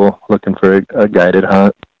for people looking for a guided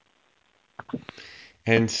hunt.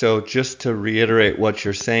 And so just to reiterate what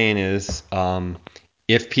you're saying is,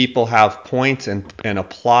 if people have points and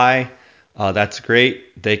apply, that's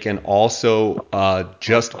great. They can also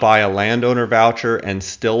just buy a landowner voucher and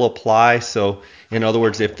still apply. So in other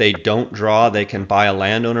words, if they don't draw, they can buy a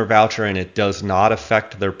landowner voucher and it does not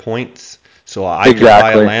affect their points. So I could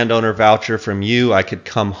buy a landowner voucher from you. I could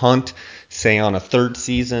come hunt, say on a third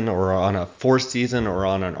season or on a fourth season or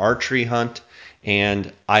on an archery hunt,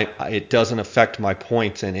 and it doesn't affect my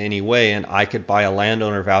points in any way, and I could buy a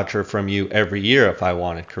landowner voucher from you every year if I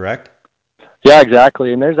wanted, correct? Yeah,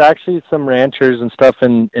 exactly. And there's actually some ranchers and stuff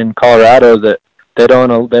in Colorado that they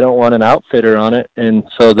don't want an outfitter on it, and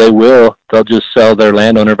so they'll just sell their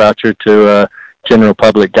landowner voucher to a general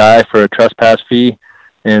public guy for a trespass fee,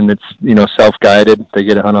 and it's self-guided. They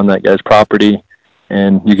get a hunt on that guy's property,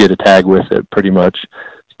 and you get a tag with it pretty much.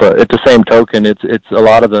 But at the same token, it's a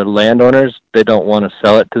lot of the landowners, they don't want to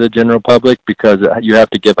sell it to the general public because you have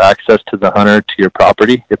to give access to the hunter to your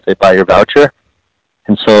property if they buy your voucher.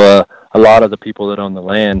 And so a lot of the people that own the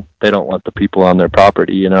land, they don't want the people on their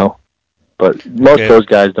property, But most of those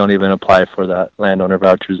guys don't even apply for that landowner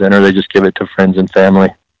vouchers then, or they just give it to friends and family.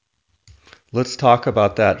 Let's talk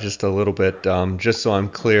about that just a little bit, just so I'm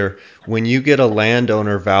clear. When you get a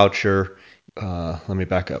landowner voucher, let me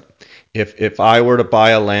back up. If I were to buy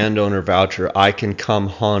a landowner voucher, I can come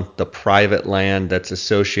hunt the private land that's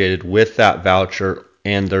associated with that voucher,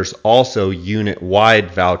 and there's also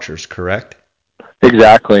unit-wide vouchers, correct?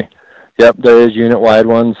 Exactly. Yep, there is unit-wide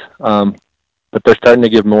ones, but they're starting to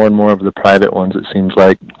give more and more of the private ones, it seems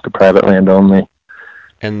like, the private land only.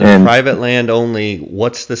 And the private land only,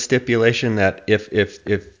 what's the stipulation that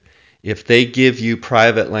if they give you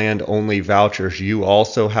private land only vouchers, you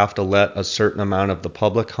also have to let a certain amount of the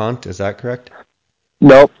public hunt? Is that correct?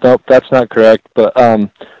 Nope, that's not correct. But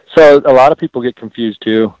so a lot of people get confused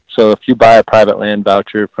too. So if you buy a private land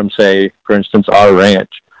voucher from, say, for instance, our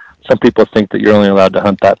ranch, some people think that you're only allowed to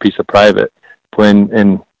hunt that piece of private. When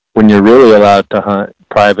you're really allowed to hunt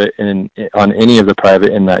private on any of the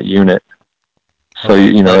private in that unit. So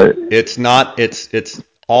okay, it's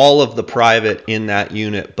all of the private in that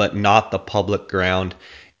unit, but not the public ground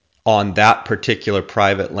on that particular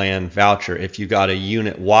private land voucher. If you got a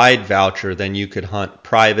unit-wide voucher, then you could hunt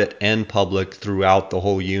private and public throughout the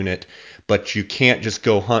whole unit, but you can't just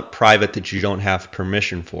go hunt private that you don't have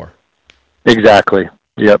permission for. Exactly.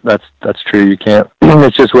 Yep, that's true. You can't.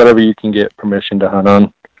 It's just whatever you can get permission to hunt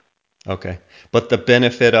on. Okay. But the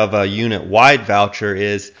benefit of a unit-wide voucher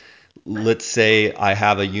is, let's say I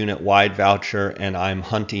have a unit-wide voucher and I'm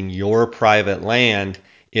hunting your private land.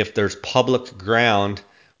 If there's public ground,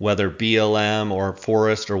 whether BLM or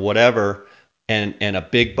forest or whatever, and a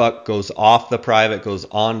big buck goes off the private, goes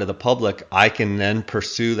onto the public, I can then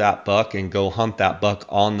pursue that buck and go hunt that buck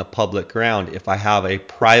on the public ground. If I have a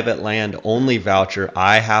private land only voucher,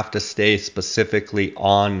 I have to stay specifically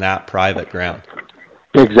on that private ground.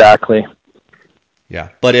 Exactly. Yeah.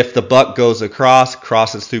 But if the buck goes across,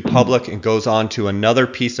 crosses through public and goes on to another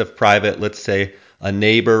piece of private, let's say a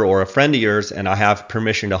neighbor or a friend of yours, and I have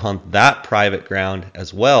permission to hunt that private ground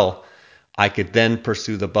as well, I could then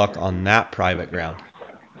pursue the buck on that private ground.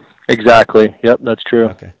 Exactly. Yep, that's true.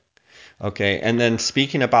 Okay. Okay. And then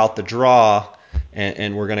speaking about the draw,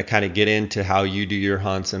 and we're going to kind of get into how you do your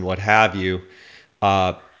hunts and what have you,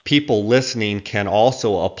 people listening can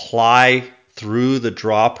also apply through the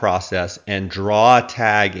draw process and draw a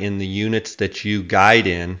tag in the units that you guide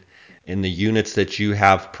in the units that you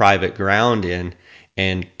have private ground in,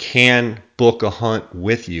 and can book a hunt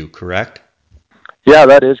with you, correct? Yeah,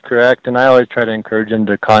 that is correct. And I always try to encourage them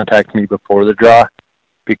to contact me before the draw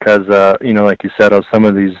because, like you said, some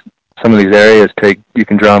of these areas you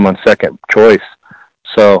can draw them on second choice.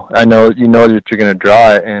 So I know that you're going to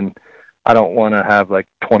draw it, and I don't want to have like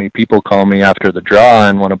 20 people call me after the draw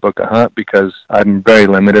and want to book a hunt because I'm very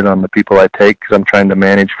limited on the people I take because I'm trying to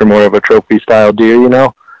manage for more of a trophy style deer,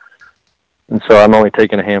 and so I'm only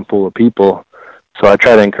taking a handful of people. So I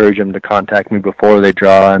try to encourage them to contact me before they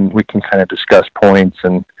draw, and we can kind of discuss points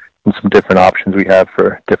and some different options we have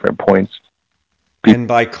for different points. And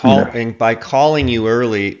by calling you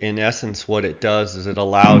early, in essence, what it does is it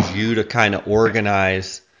allows you to kind of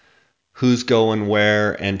organize who's going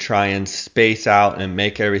where and try and space out and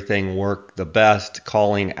make everything work the best.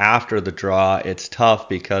 Calling after the draw, it's tough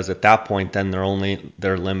because at that point, then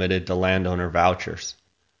they're limited to landowner vouchers.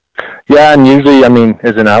 Yeah, and usually,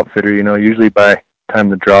 as an outfitter, usually by the time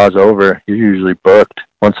the draw is over, you're usually booked.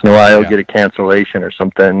 Once in a while, you'll get a cancellation or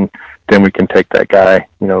something, then we can take that guy,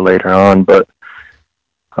 later on. But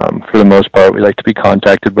for the most part, we like to be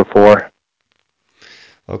contacted before.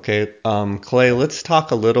 Okay, Clay, let's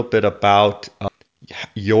talk a little bit about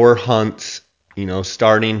your hunts,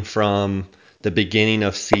 starting from the beginning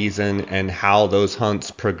of season and how those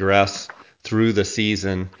hunts progress through the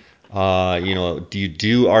season. Do you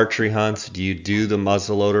do archery hunts? Do you do the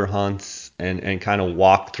muzzleloader hunts? And kind of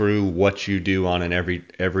walk through what you do on an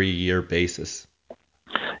every year basis.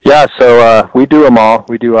 Yeah, so we do them all.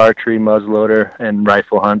 We do archery, muzzleloader, and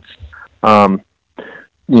rifle hunts.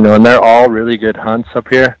 And they're all really good hunts up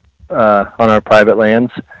here on our private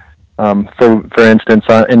lands. For instance,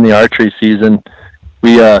 in the archery season,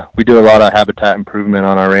 we do a lot of habitat improvement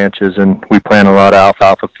on our ranches, and we plant a lot of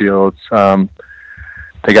alfalfa fields.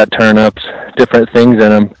 They got turnips, different things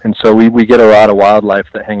in them, and so we get a lot of wildlife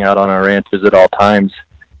that hang out on our ranches at all times,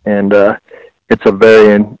 and it's a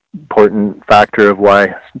very important factor of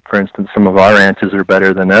why, for instance, some of our ranches are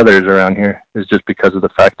better than others around here, is just because of the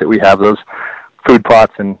fact that we have those food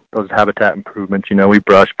plots and those habitat improvements. We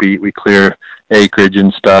brush beat, we clear acreage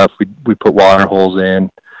and stuff, we put water holes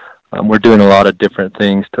in. We're doing a lot of different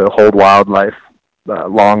things to hold wildlife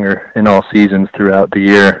longer in all seasons throughout the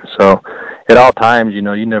year. So at all times, you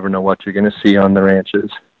never know what you're going to see on the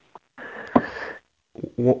ranches.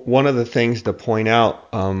 One of the things to point out,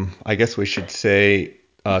 I guess we should say,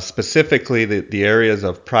 specifically the areas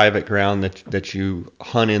of private ground that you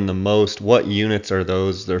hunt in the most, what units are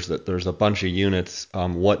those? There's a bunch of units.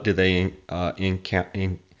 What do they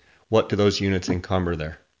what do those units encumber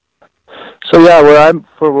there? So yeah, where I'm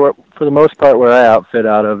for the most part, where I outfit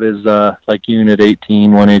out of is like Unit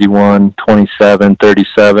 18, 181, 27,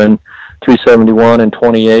 37, 371, and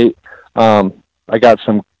 28. I got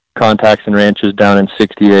some contacts and ranches down in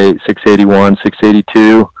 68, 681,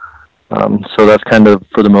 682. So that's kind of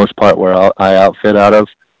for the most part where I outfit out of.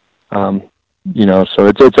 So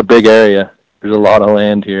it's a big area. There's a lot of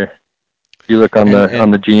land here. If you look on the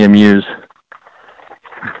GMUs.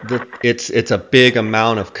 It's a big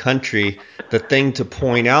amount of country. The thing to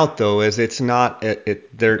point out though is it's not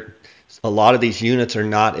there. A lot of these units are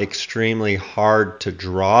not extremely hard to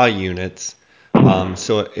draw units,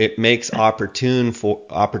 so it makes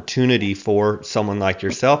opportunity for someone like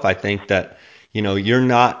yourself. I think that you're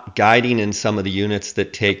not guiding in some of the units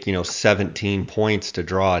that take 17 points to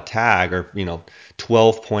draw a tag or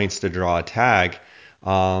 12 points to draw a tag.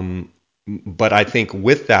 But I think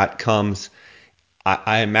with that comes,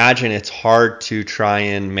 I imagine it's hard to try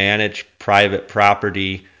and manage private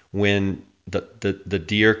property when the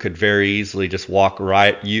deer could very easily just walk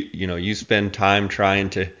right. You spend time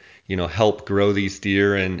trying to help grow these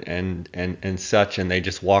deer and such, and they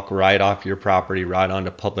just walk right off your property right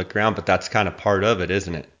onto public ground. But that's kind of part of it,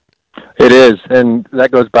 isn't it? It is, and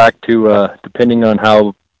that goes back to depending on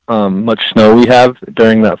how much snow we have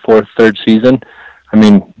during that third season. I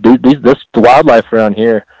mean, the wildlife around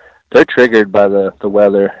here, they're triggered by the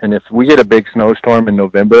weather, and if we get a big snowstorm in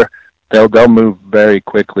November, they'll move very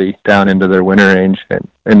quickly down into their winter range,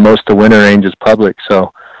 and most of the winter range is public,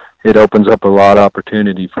 so it opens up a lot of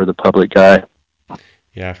opportunity for the public guy.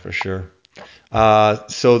 Yeah, for sure.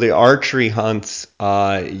 So the archery hunts,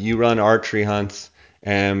 you run archery hunts,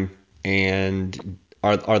 and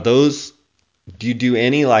are those? Do you do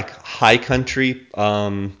any like high country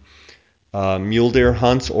mule deer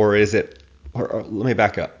hunts, or is it? Or let me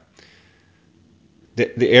back up.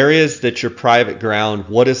 The areas that your private ground,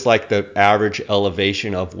 what is like the average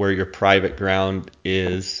elevation of where your private ground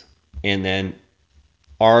is, and then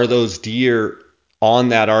are those deer on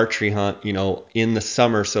that archery hunt, in the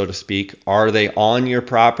summer, so to speak, are they on your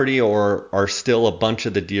property, or are still a bunch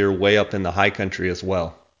of the deer way up in the high country as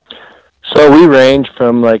well? So we range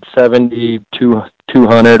from like 70 to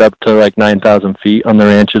 200 up to like 9,000 feet on the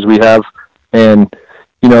ranches we have. And,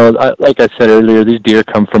 like I said earlier, these deer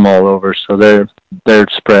come from all over, so they're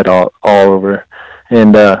spread all over.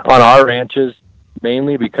 And on our ranches,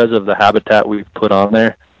 mainly because of the habitat we've put on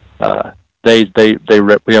there,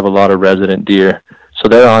 we have a lot of resident deer. So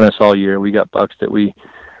they're on us all year. We got bucks that we've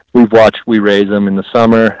watched. We raise them in the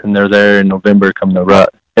summer, and they're there in November come the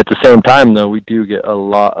rut. At the same time, though, we do get a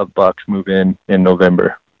lot of bucks move in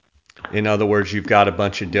November. In other words, you've got a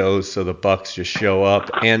bunch of does, so the bucks just show up,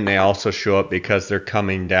 and they also show up because they're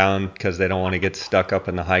coming down because they don't want to get stuck up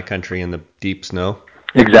in the high country in the deep snow.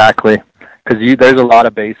 Exactly, because there's a lot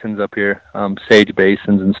of basins up here, sage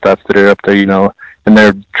basins and stuff that are up there, and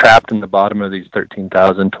they're trapped in the bottom of these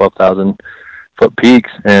 13,000, 12,000 foot peaks,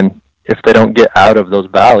 and if they don't get out of those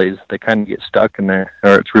valleys, they kind of get stuck in there,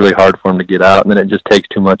 or it's really hard for them to get out, and then it just takes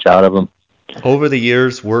too much out of them. Over the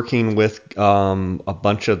years, working with a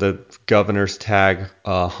bunch of the governor's tag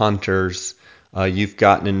hunters, you've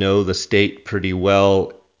gotten to know the state pretty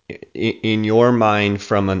well. In your mind,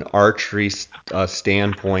 from an archery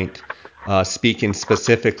standpoint, speaking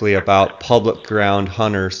specifically about public ground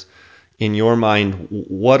hunters, in your mind,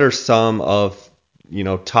 what are some of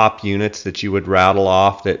top units that you would rattle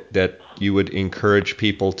off that you would encourage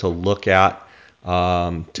people to look at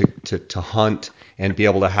to hunt and be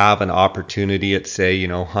able to have an opportunity at, say,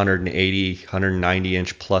 180, 190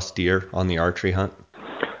 inch plus deer on the archery hunt?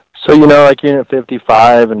 So, like Unit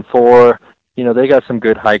 55 and 4, they got some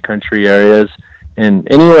good high country areas, and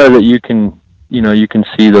anywhere that you can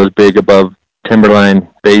see those big above timberline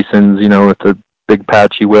basins, with the big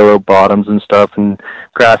patchy willow bottoms and stuff and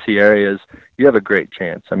grassy areas, you have a great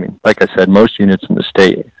chance. I mean, like I said, most units in the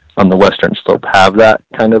state on the western slope have that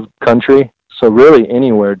kind of country, so really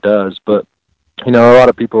anywhere does, but a lot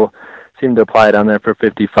of people seem to apply down there for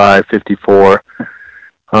 55, 54,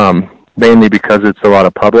 mainly because it's a lot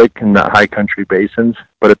of public and not high country basins.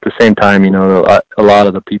 But at the same time, a lot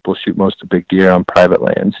of the people shoot most of the big deer on private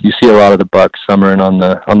lands. You see a lot of the bucks summering on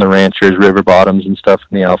the ranchers, river bottoms and stuff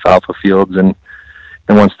in the alfalfa fields. And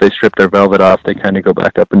once they strip their velvet off, they kind of go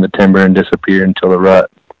back up in the timber and disappear until the rut.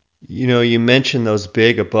 You mentioned those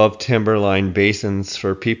big above timberline basins.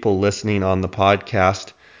 For people listening on the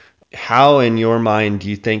podcast, how, in your mind, do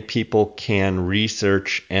you think people can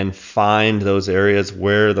research and find those areas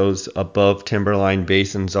where those above timberline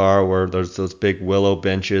basins are, where there's those big willow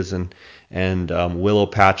benches and willow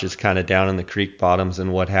patches kind of down in the creek bottoms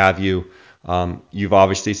and what have you? You've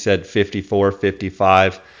obviously said 54,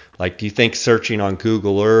 55. Like, do you think searching on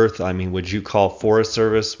Google Earth, I mean, would you call Forest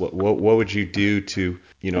Service? What would you do to,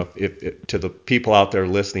 if to the people out there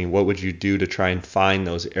listening, what would you do to try and find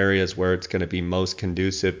those areas where it's going to be most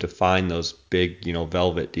conducive to find those big,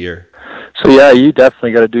 velvet deer? So, yeah, you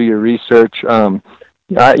definitely got to do your research. You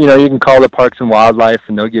can call the Parks and Wildlife,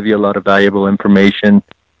 and they'll give you a lot of valuable information.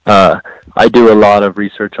 I do a lot of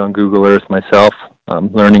research on Google Earth myself,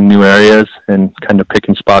 learning new areas and kind of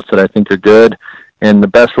picking spots that I think are good. And the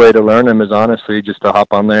best way to learn them is honestly just to hop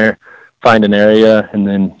on there, find an area, and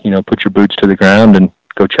then, put your boots to the ground and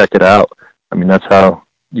go check it out. I mean, that's how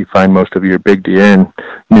you find most of your big deer and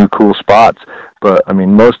new cool spots. But, I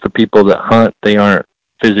mean, most of the people that hunt, they aren't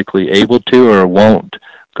physically able to or won't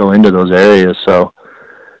go into those areas. So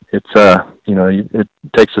it's, it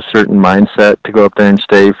takes a certain mindset to go up there and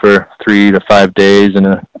stay for 3 to 5 days in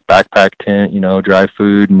a backpack tent, dry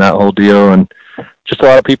food and that whole deal. And just a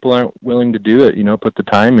lot of people aren't willing to do it, put the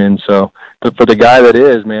time in. So, but for the guy that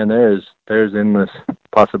is, man, there's endless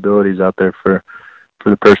possibilities out there for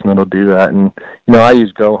the person that'll do that. And, I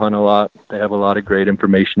use Go Hunt a lot. They have a lot of great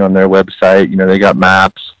information on their website. They got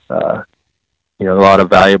maps, a lot of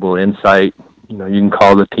valuable insight. You can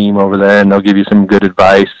call the team over there and they'll give you some good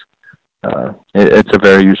advice. it's a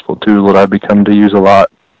very useful tool that I've become to use a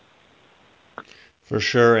lot. For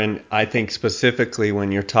sure, and I think specifically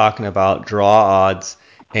when you're talking about draw odds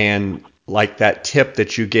and like that tip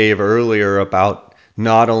that you gave earlier about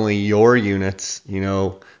not only your units,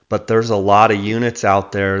 but there's a lot of units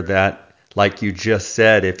out there that, like you just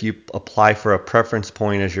said, if you apply for a preference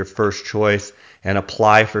point as your first choice and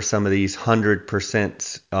apply for some of these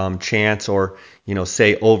 100% chance, or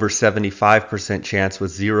say over 75% chance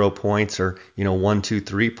with 0 points, or 1, 2,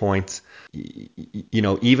 3 points,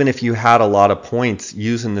 even if you had a lot of points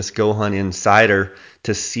using this Go Hunt Insider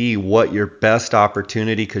to see what your best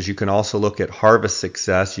opportunity, because you can also look at harvest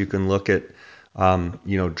success, you can look at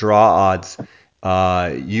draw odds,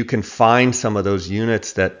 you can find some of those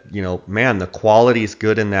units that man, the quality is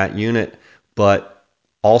good in that unit, but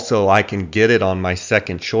also I can get it on my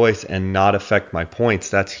second choice and not affect my points.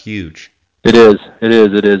 That's huge. It is.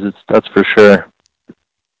 That's for sure.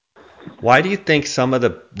 Why do you think some of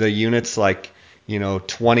the units like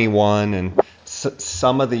 21 and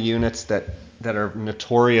some of the units that are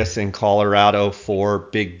notorious in Colorado for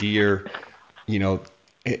big deer,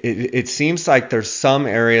 it seems like there's some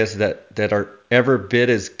areas that are every bit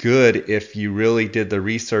as good if you really did the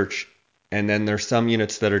research, and then there's some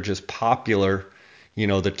units that are just popular, the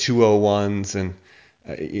 201s and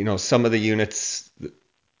some of the units.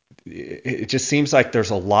 It just seems like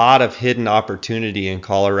there's a lot of hidden opportunity in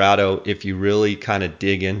Colorado if you really kind of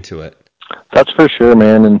dig into it. That's for sure,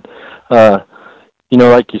 man. And,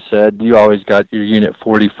 like you said, you always got your Unit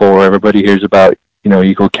 44. Everybody hears about,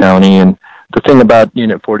 Eagle County. And the thing about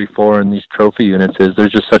Unit 44 and these trophy units is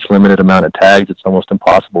there's just such limited amount of tags. It's almost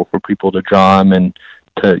impossible for people to draw them and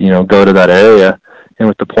to, go to that area. And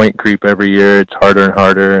with the point creep every year, it's harder and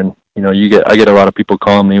harder. And, I get a lot of people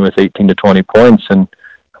calling me with 18 to 20 points, and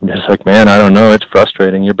I'm just like, man, I don't know. It's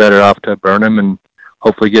frustrating. You're better off to burn them and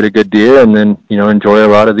hopefully get a good deer, and then, enjoy a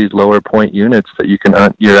lot of these lower point units that you can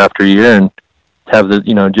hunt year after year and have the,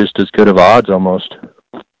 just as good of odds almost.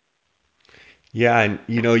 Yeah, and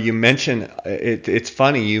you mentioned it's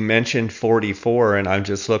funny, you mentioned 44, and I'm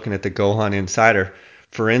just looking at the Go Hunt Insider.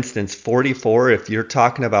 For instance, 44, if you're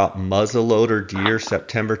talking about muzzleloader deer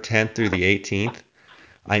September 10th through the 18th,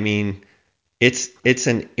 I mean, it's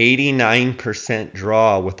an 89%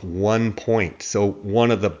 draw with 1 point. So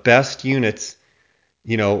one of the best units,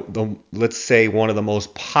 let's say one of the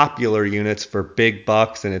most popular units for big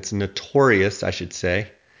bucks, and it's notorious, I should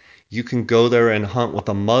say. You can go there and hunt with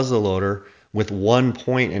a muzzleloader with 1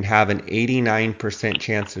 point and have an 89%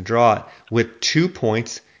 chance to draw it. With 2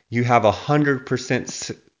 points, you have a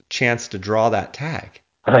 100% chance to draw that tag.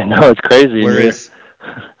 I know, it's crazy.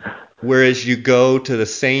 Whereas you go to the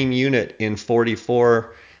same unit in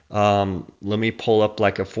 44, let me pull up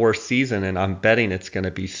like a Four Season, and I'm betting it's going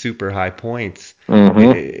to be super high points.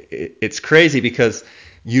 Mm-hmm. It's crazy because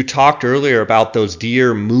you talked earlier about those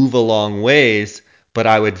deer move a long ways, but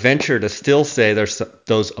I would venture to still say there's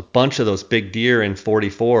a bunch of those big deer in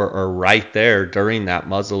 44 are right there during that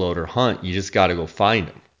muzzleloader hunt. You just got to go find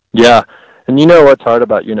them. Yeah. And you know what's hard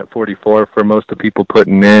about Unit 44 for most of the people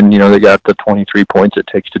putting in, they got the 23 points it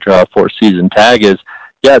takes to draw a Four Season tag is,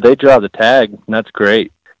 yeah, they draw the tag, and that's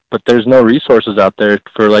great. But there's no resources out there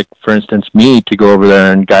for instance, me to go over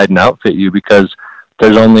there and guide and outfit you, because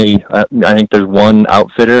there's only, I think there's one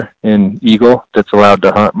outfitter in Eagle that's allowed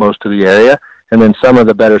to hunt most of the area. And then some of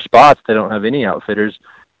the better spots, they don't have any outfitters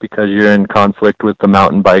because you're in conflict with the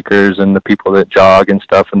mountain bikers and the people that jog and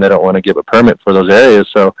stuff, and they don't want to give a permit for those areas.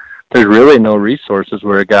 So there's really no resources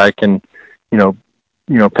where a guy can,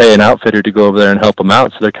 pay an outfitter to go over there and help them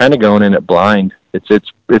out. So they're kind of going in it blind. It's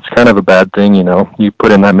kind of a bad thing, You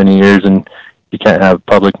put in that many years and you can't have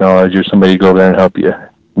public knowledge or somebody go over there and help you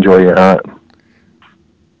enjoy your hunt.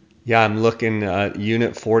 Yeah, I'm looking at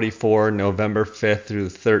Unit 44, November 5th through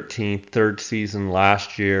the 13th, third season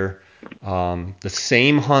last year. The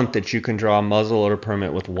same hunt that you can draw a muzzleloader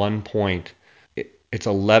permit with 1 point. It's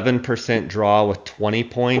 11% draw with 20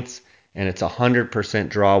 points, and it's 100%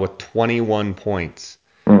 draw with 21 points.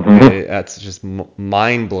 Mm-hmm. That's just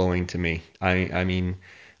mind-blowing to me. I mean,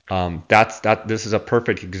 this is a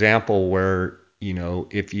perfect example where,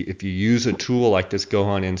 if you use a tool like this Go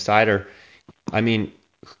Hunt Insider, I mean,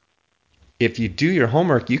 if you do your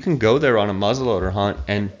homework, you can go there on a muzzleloader hunt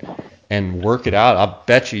and work it out. I'll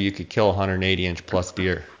bet you could kill 180-inch plus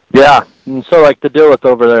deer. Yeah, and so like the deal with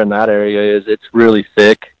over there in that area is it's really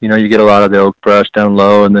thick. You get a lot of the oak brush down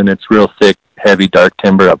low, and then it's real thick, heavy, dark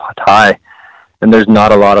timber up high. And there's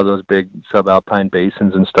not a lot of those big subalpine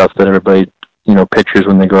basins and stuff that everybody, pictures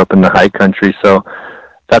when they go up in the high country. So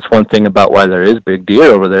that's one thing about why there is big deer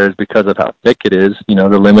over there is because of how thick it is,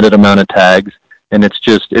 the limited amount of tags. and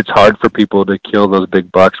it's hard for people to kill those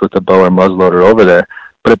big bucks with a bow or muzzleloader over there.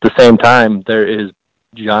 But at the same time, there is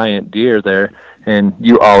giant deer there, and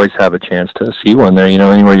you always have a chance to see one there.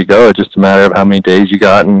 Anywhere you go, it's just a matter of how many days you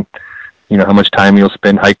got, and how much time you'll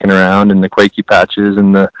spend hiking around in the quakey patches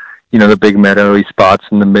and the big meadowy spots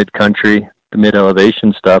in the mid country, the mid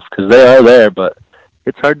elevation stuff, because they are there. But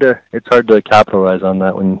it's hard to capitalize on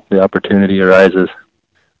that when the opportunity arises.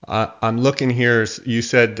 I'm looking here. You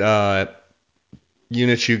said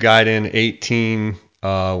units you got in 18,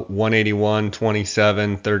 181,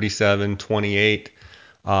 27, 37, 28.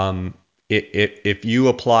 If you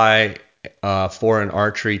apply for an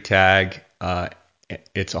archery tag,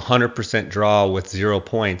 it's 100% draw with 0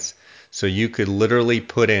 points. So you could literally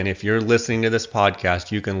put in, if you're listening to this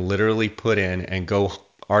podcast, you can literally put in and go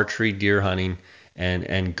archery deer hunting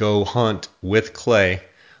and go hunt with Clay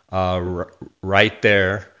right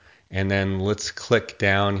there. And then let's click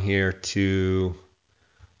down here to,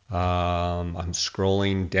 I'm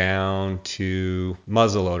scrolling down to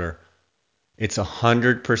muzzleloader. It's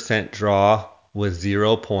 100% draw with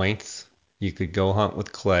 0 points. You could go hunt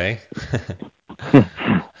with Clay.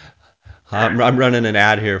 I'm running an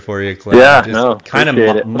ad here for you, Clay. Yeah, just kind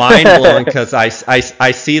of mind-blowing because I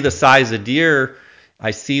see the size of deer.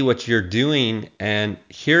 I see what you're doing. And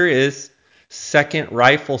here is second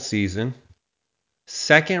rifle season,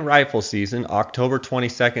 October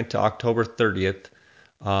 22nd to October 30th.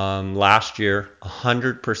 Last year,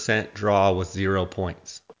 100% draw with 0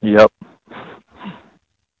 points. Yep.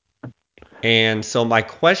 And so my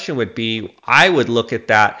question would be, I would look at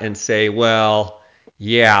that and say, well,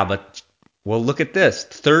 yeah, but look at this.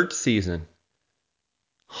 Third season,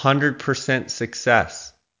 100%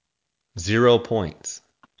 success, 0 points.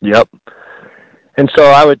 Yep. And so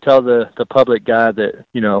I would tell the public guy that,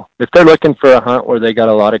 if they're looking for a hunt where they got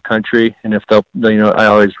a lot of country, and if I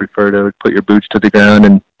always refer to put your boots to the ground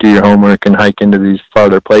and do your homework and hike into these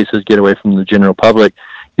farther places, get away from the general public,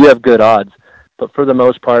 you have good odds. But for the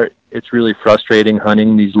most part, it's really frustrating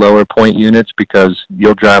hunting these lower point units because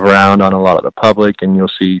you'll drive around on a lot of the public and you'll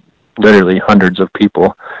see literally hundreds of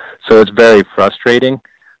people. So it's very frustrating.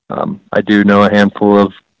 I do know a handful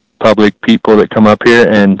of public people that come up here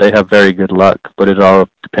and they have very good luck, but it all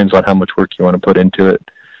depends on how much work you want to put into it.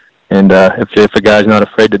 And if a guy's not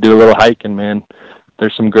afraid to do a little hiking, man,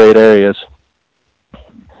 there's some great areas.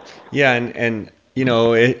 Yeah, and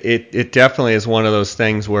it definitely is one of those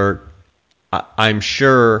things where I'm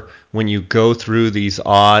sure when you go through these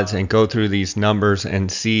odds and go through these numbers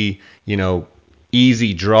and see,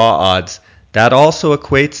 easy draw odds, that also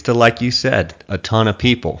equates to, like you said, a ton of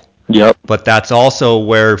people. Yep. But that's also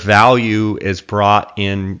where value is brought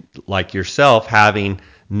in, like yourself,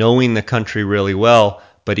 knowing the country really well,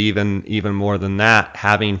 but even more than that,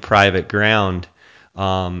 having private ground.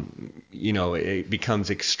 It becomes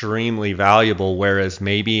extremely valuable. Whereas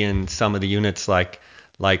maybe in some of the units like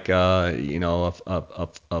a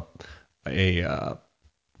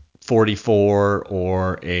 44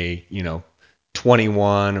 or a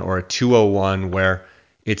 21 or a 201 where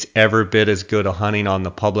it's every bit as good a hunting on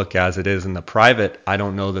the public as it is in the private. I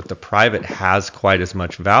don't know that the private has quite as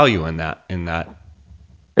much value in that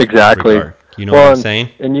exactly regard. You know what I'm saying?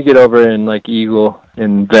 And you get over in like Eagle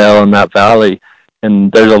and Vail and that valley,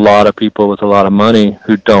 and there's a lot of people with a lot of money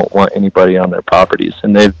who don't want anybody on their properties,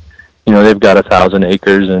 and they've got 1,000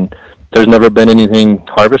 acres, and there's never been anything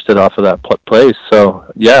harvested off of that place. So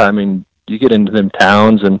yeah, I mean, you get into them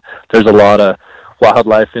towns, and there's a lot of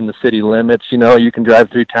wildlife in the city limits. You can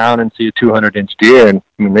drive through town and see a 200-inch deer, and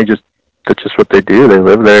I mean, that's just what they do. They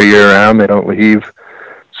live there year round. They don't leave.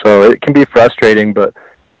 So it can be frustrating, but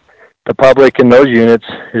the public in those units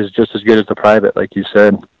is just as good as the private, like you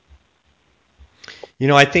said.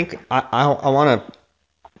 I think I want to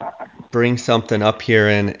bring something up here,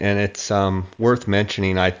 and it's worth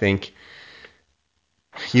mentioning. I think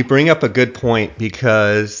you bring up a good point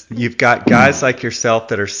because you've got guys like yourself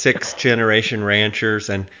that are 6th-generation ranchers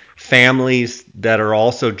and families that are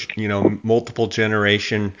also, multiple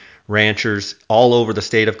generation ranchers all over the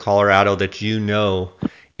state of Colorado that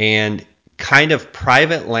and kind of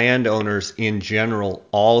private landowners in general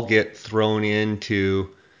all get thrown into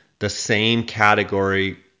the same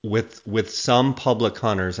category with some public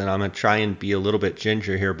hunters, and I'm going to try and be a little bit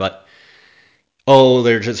ginger here, but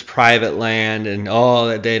they're just private land, and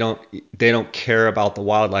they don't care about the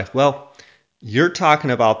wildlife. Well, you're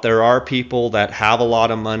talking about there are people that have a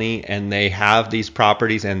lot of money and they have these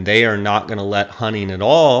properties and they are not going to let hunting at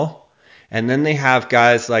all. And then they have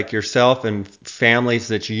guys like yourself and families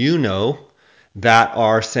that that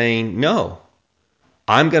are saying, no,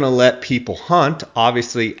 I'm going to let people hunt.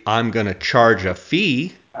 Obviously, I'm going to charge a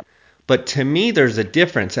fee, But to me, there's a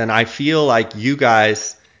difference, and I feel like you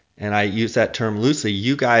guys, and I use that term loosely,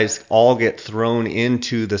 you guys all get thrown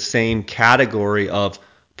into the same category of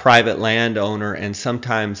private landowner and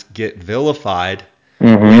sometimes get vilified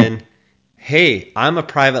when, hey, I'm a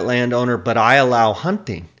private landowner, but I allow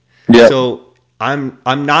hunting. Yep. So I'm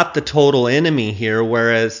not the total enemy here,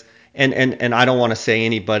 whereas and I don't want to say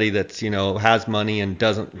anybody that's, has money and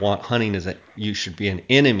doesn't want hunting is that you should be an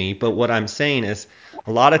enemy, but what I'm saying is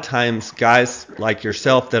a lot of times guys like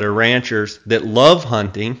yourself that are ranchers that love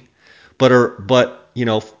hunting but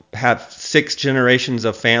have 6 generations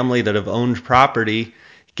of family that have owned property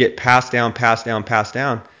get passed down.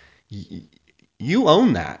 You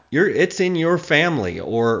own that. It's in your family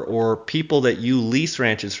or people that you lease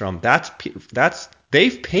ranches from. That's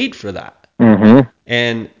they've paid for that. Mm-hmm.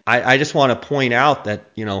 And I just want to point out that,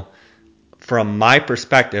 from my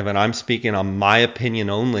perspective, and I'm speaking on my opinion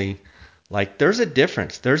only, like there's a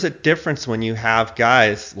difference. There's a difference when you have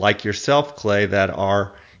guys like yourself, Clay, that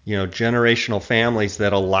are, generational families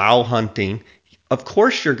that allow hunting. Of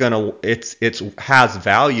course it's has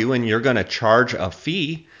value and you're gonna charge a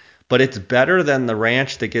fee, but it's better than the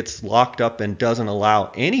ranch that gets locked up and doesn't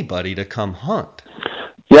allow anybody to come hunt.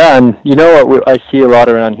 Yeah, and you know what I see a lot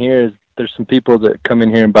around here is there's some people that come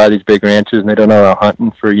in here and buy these big ranches and they don't know how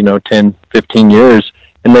hunting for, 10, 15 years.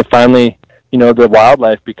 And they finally, the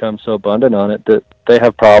wildlife becomes so abundant on it that they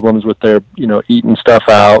have problems with their, eating stuff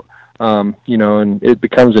out, and it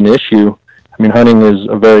becomes an issue. I mean, hunting is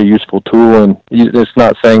a very useful tool, and it's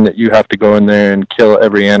not saying that you have to go in there and kill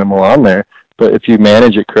every animal on there. But if you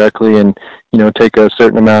manage it correctly and, take a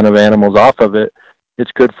certain amount of animals off of it,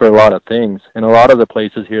 it's good for a lot of things. And a lot of the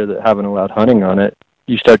places here that haven't allowed hunting on it,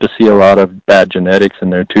 you start to see a lot of bad genetics in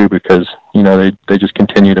there too, because, they just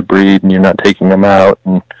continue to breed and you're not taking them out.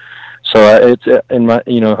 And so it's in my,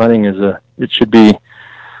 hunting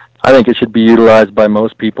I think it should be utilized by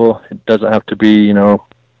most people. It doesn't have to be, you don't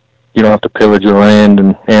have to pillage the land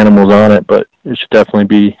and animals on it, but it should definitely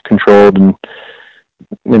be controlled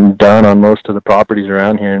and done on most of the properties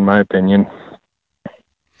around here, in my opinion.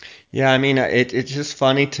 Yeah, I mean, it's just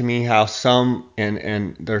funny to me how some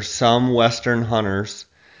and there's some Western hunters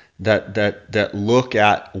that look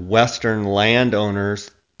at Western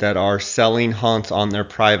landowners that are selling hunts on their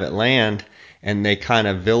private land and they kind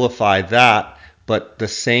of vilify that, but the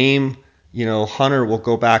same hunter will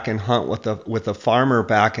go back and hunt with a farmer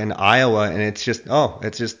back in Iowa, and it's just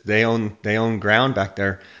they own ground back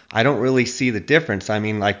there. I don't really see the difference. I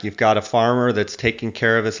mean, like you've got a farmer that's taking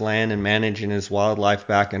care of his land and managing his wildlife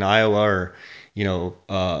back in Iowa or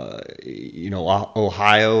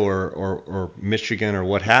Ohio or Michigan or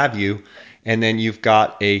what have you, and then you've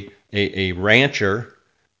got a rancher,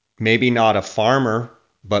 maybe not a farmer,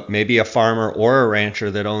 but maybe a farmer or a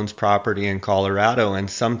rancher that owns property in Colorado, and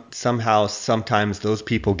sometimes those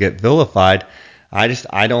people get vilified.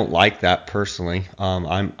 I don't like that personally.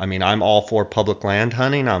 I'm all for public land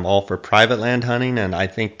hunting. I'm all for private land hunting, and I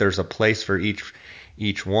think there's a place for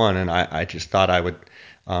each one. And I just thought I would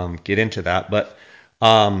get into that. But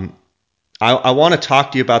I want to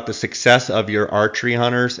talk to you about the success of your archery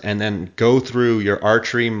hunters, and then go through your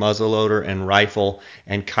archery, muzzleloader, and rifle,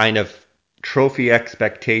 and kind of trophy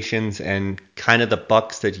expectations and kind of the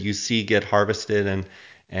bucks that you see get harvested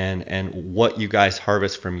and what you guys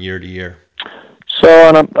harvest from year to year. So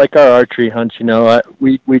on like our archery hunts,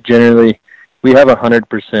 we generally we have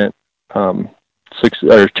 100%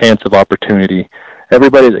 chance of opportunity.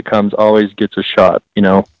 Everybody that comes always gets a shot,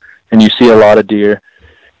 and you see a lot of deer.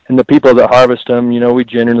 And the people that harvest them, we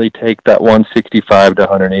generally take that 165 to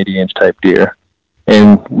 180 inch type deer.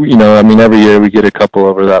 And, every year we get a couple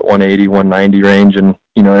over that 180, 190 range. And,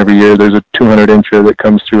 every year there's a 200 incher that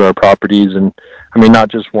comes through our properties. And, not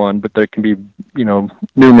just one, but there can be,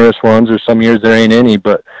 numerous ones, or some years there ain't any.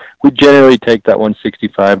 But we generally take that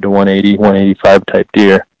 165 to 180, 185 type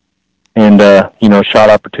deer. And, shot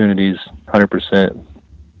opportunities, 100%.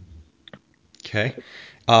 Okay.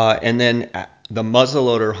 And then the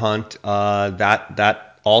muzzleloader hunt, that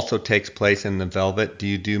also takes place in the velvet. Do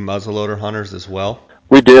you do muzzleloader hunters as well?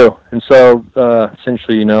 We do. And so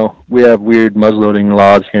essentially, we have weird muzzleloading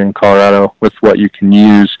laws here in Colorado with what you can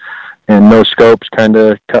use, and no scopes kind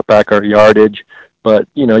of cut back our yardage. But,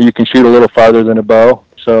 you can shoot a little farther than a bow.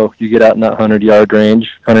 So you get out in that 100-yard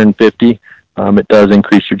range, 150. It does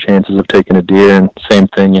increase your chances of taking a deer. And same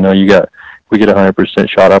thing, we get 100%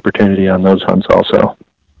 shot opportunity on those hunts also.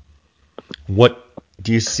 What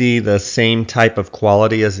do you see the same type of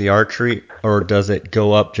quality as the archery, or does it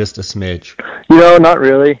go up just a smidge? Not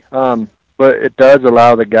really. But it does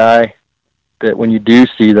allow the guy that when you do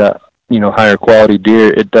see that higher quality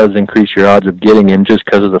deer, it does increase your odds of getting him just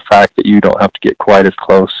because of the fact that you don't have to get quite as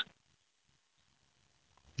close.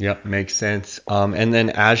 Yep, makes sense. And then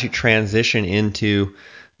as you transition into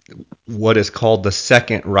what is called the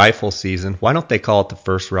second rifle season, why don't they call it the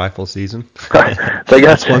first rifle season?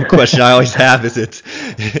 That's one question I always have. Is it's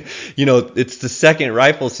the second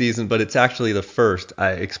rifle season, but it's actually the first.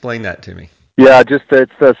 Explain that to me. Yeah, just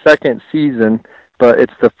it's the second season, but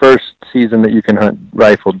it's the first season that you can hunt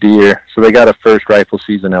rifle deer. So they got a first rifle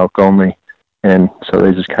season elk only, and so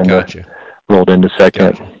they just kind of rolled into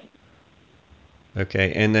second. Gotcha.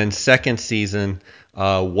 Okay, and then second season,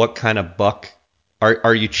 what kind of buck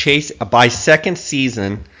are you chasing? By second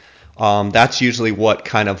season, that's usually what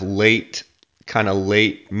kind of late,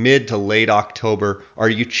 mid to late October. Are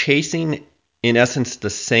you chasing, in essence, the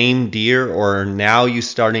same deer, or are now you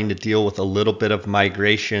starting to deal with a little bit of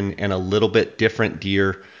migration and a little bit different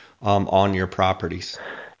deer on your properties?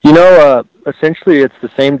 Essentially it's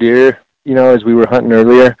the same deer, as we were hunting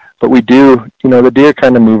earlier, but we do, the deer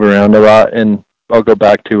kind of move around a lot, and I'll go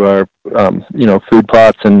back to our, food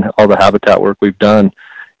plots and all the habitat work we've done.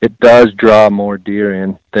 It does draw more deer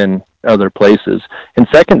in than other places. And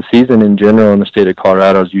second season in general in the state of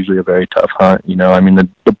Colorado is usually a very tough hunt.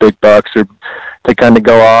 The big bucks they kind of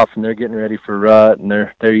go off and they're getting ready for rut, and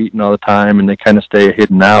they're eating all the time, and they kind of stay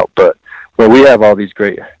hidden out. But where we have all these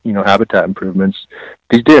great, habitat improvements,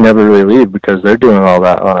 these deer never really leave because they're doing all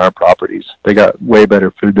that on our properties. They got way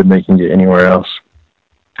better food than they can get anywhere else.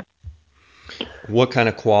 What kind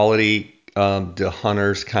of quality do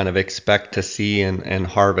hunters kind of expect to see and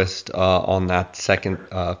harvest on that second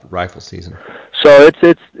rifle season? So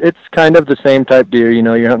it's kind of the same type deer.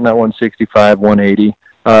 You're hunting that 165, 180.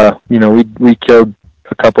 We killed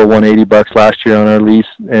a couple 180 bucks last year on our lease,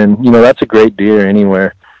 and that's a great deer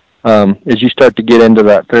anywhere. As you start to get into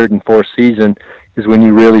that third and fourth season is when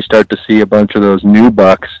you really start to see a bunch of those new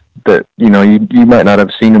bucks that you might not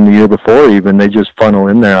have seen them the year before. Even they just funnel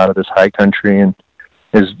in there out of this high country, and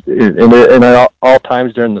at all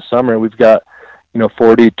times during the summer we've got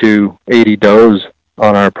 40 to 80 does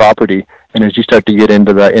on our property. And as you start to get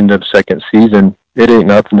into the end of second season, it ain't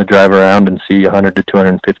nothing to drive around and see 100 to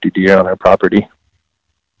 250 deer on our property.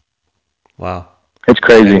 Wow. It's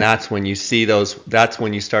crazy. And that's when you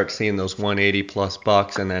start seeing those 180 plus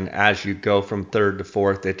bucks. And then as you go from third to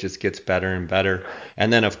fourth, it just gets better and better.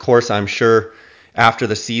 And then of course, I'm sure after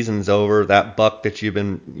the season's over, that buck that you've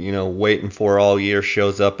been, waiting for all year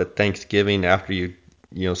shows up at Thanksgiving after you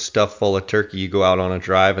stuff full of turkey. You go out on a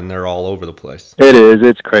drive and they're all over the place. It is.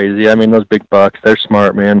 It's crazy. I mean, those big bucks, they're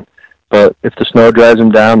smart, man. But if the snow drives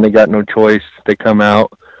them down, they got no choice. They come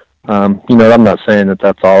out. I'm not saying that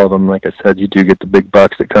that's all of them. Like I said, you do get the big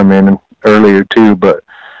bucks that come in earlier too, but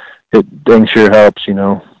it dang sure helps,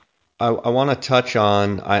 I want to touch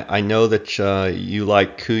on, I know that you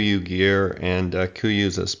like KUIU gear, and KUIU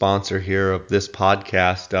is a sponsor here of this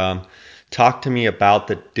podcast. Talk to me about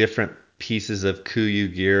the different pieces of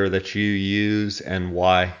KUIU gear that you use and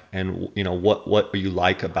why, and what you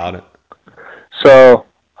like about it. So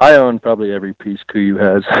I own probably every piece KUIU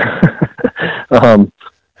has.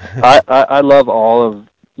 I love all of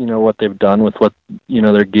what they've done with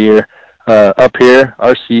their gear. Up here,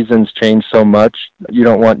 our seasons change so much. You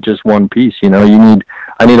don't want just one piece. I need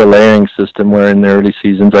a layering system where in the early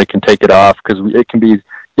seasons I can take it off because it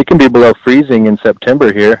can be below freezing in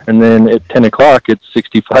September here, and then at 10 o'clock it's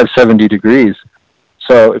 65, 70 degrees.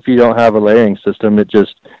 So if you don't have a layering system, you're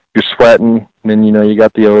sweating, and then you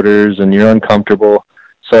got the odors and you're uncomfortable.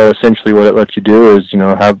 So essentially, what it lets you do is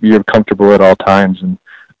you're comfortable at all times, and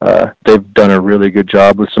they've done a really good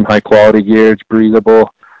job with some high quality gear. It's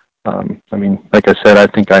breathable. Like I said, I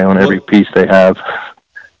think I own every piece they have.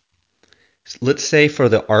 Let's say for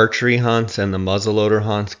the archery hunts and the muzzleloader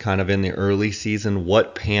hunts, kind of in the early season,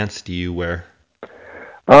 what pants do you wear?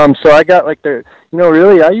 So I got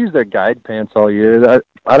really I use their guide pants all year.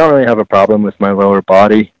 I don't really have a problem with my lower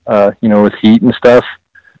body, with heat and stuff.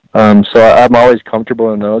 So I'm always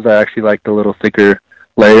comfortable in those. I actually like the little thicker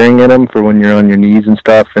layering in them for when you're on your knees and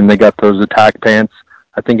stuff. And they got those attack pants.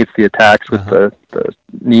 I think it's the attacks with the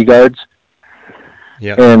knee guards.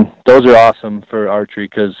 Yeah. And those are awesome for archery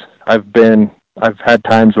because I've had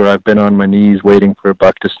times where I've been on my knees waiting for a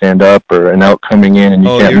buck to stand up or an elk coming in and you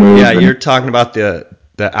can't move. Yeah, you're talking about the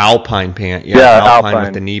Alpine pant. Yeah, Alpine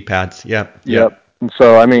with the knee pads. Yep. And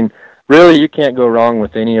so, really you can't go wrong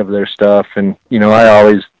with any of their stuff. And, I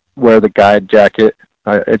always wear the guide jacket.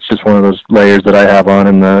 It's just one of those layers that I have on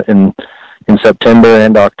in September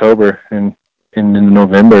and October and in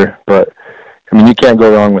November. But, you can't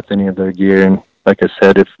go wrong with any of their gear. And like I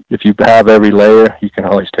said, if you have every layer, you can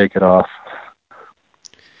always take it off.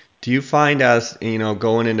 Do you find as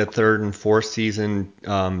going into third and fourth season,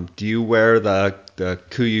 do you wear the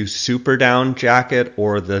Kuiu Super Down jacket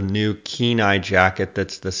or the new Kenai jacket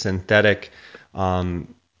that's the synthetic?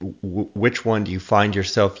 Which one do you find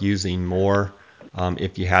yourself using more,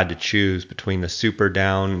 if you had to choose between the Super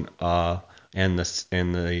Down and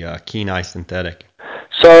the Kenai synthetic?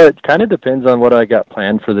 So it kind of depends on what I got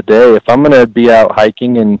planned for the day. If I'm going to be out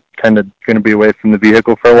hiking and kind of going to be away from the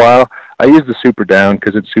vehicle for a while, I use the Super Down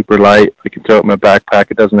because it's super light. I can throw it in my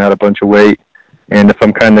backpack. It doesn't add a bunch of weight. And if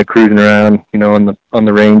I'm kind of cruising around, on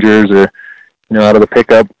the Rangers or out of the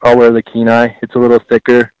pickup, I'll wear the Kenai. It's a little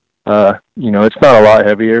thicker. It's not a lot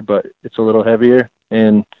heavier, but it's a little heavier.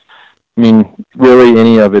 And I mean, really,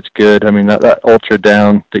 any of it's good. I mean, that Ultra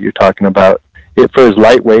Down that you're talking about, for as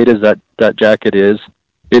lightweight as that jacket is,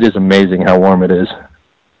 it is amazing how warm it is.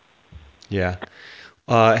 Yeah.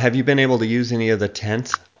 Have you been able to use any of the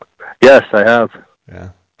tents? Yes, I have.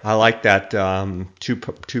 Yeah. I like that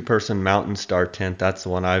two-person Mountain Star tent. That's the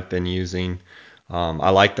one I've been using. I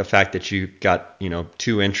like the fact that you got,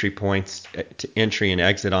 two entry points, to entry and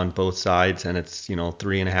exit on both sides, and it's,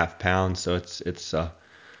 3.5 pounds. So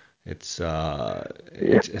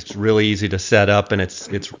it's really easy to set up, and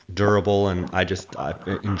it's durable, and I've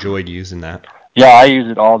enjoyed using that. Yeah, I use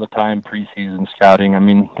it all the time preseason scouting. I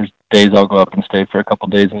mean, there's days I'll go up and stay for a couple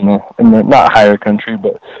of days in the not higher country,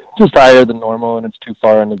 but just higher than normal, and it's too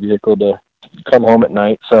far in the vehicle to come home at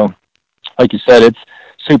night. So, like you said, it's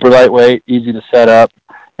super lightweight, easy to set up,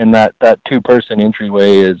 and that two-person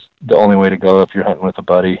entryway is the only way to go if you're hunting with a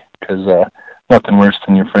buddy, because nothing worse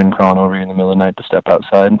than your friend crawling over you in the middle of the night to step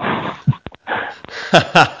outside.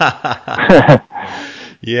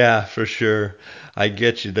 Yeah, for sure. I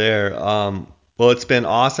get you there. Well, it's been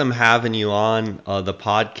awesome having you on the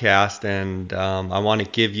podcast, and I want to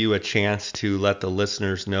give you a chance to let the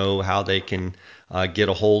listeners know how they can get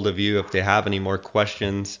a hold of you if they have any more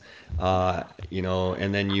questions. And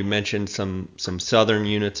then you mentioned some southern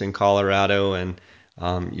units in Colorado, and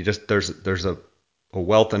there's a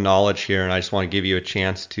wealth of knowledge here, and I just want to give you a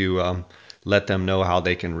chance to let them know how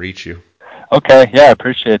they can reach you. Okay, yeah, I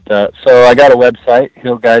appreciate that. So I got a website,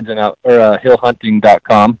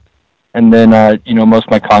 hillhunting.com. And then, most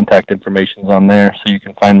of my contact information is on there, so you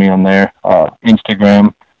can find me on there.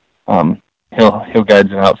 Instagram, Hill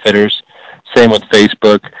Guides and Outfitters. Same with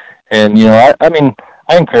Facebook. And,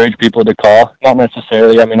 I encourage people to call. Not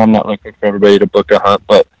necessarily, I'm not looking for everybody to book a hunt,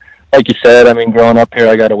 but like you said, growing up here,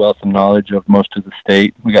 I got a wealth of knowledge of most of the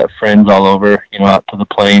state. We got friends all over, out to the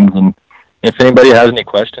plains. And if anybody has any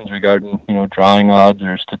questions regarding, drawing odds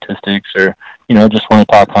or statistics or, just want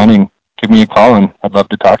to talk hunting, give me a call and I'd love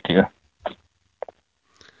to talk to you.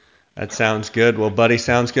 That sounds good. Well, buddy,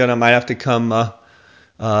 sounds good. I might have to come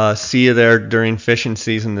see you there during fishing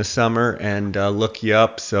season this summer and look you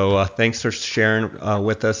up. So thanks for sharing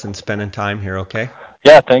with us and spending time here, okay?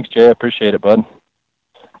 Yeah, thanks, Jay. I appreciate it, bud.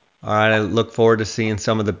 All right, I look forward to seeing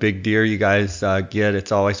some of the big deer you guys get.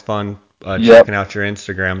 It's always fun checking out your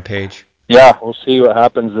Instagram page. Yeah, we'll see what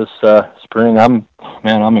happens this spring. I'm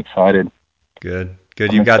excited. Good.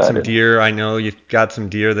 You've got some deer. I know you've got some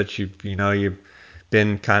deer that you've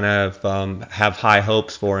been kind of have high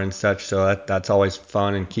hopes for and such, so that's always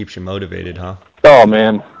fun and keeps you motivated, huh? Oh,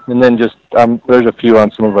 man. And then just there's a few on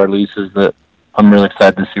some of our leases that I'm really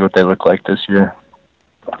excited to see what they look like this year.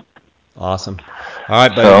 Awesome. All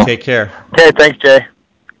right, buddy, take care. Okay, thanks, Jay.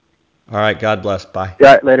 All right, God bless. Bye.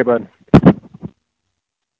 Yeah, later, bud.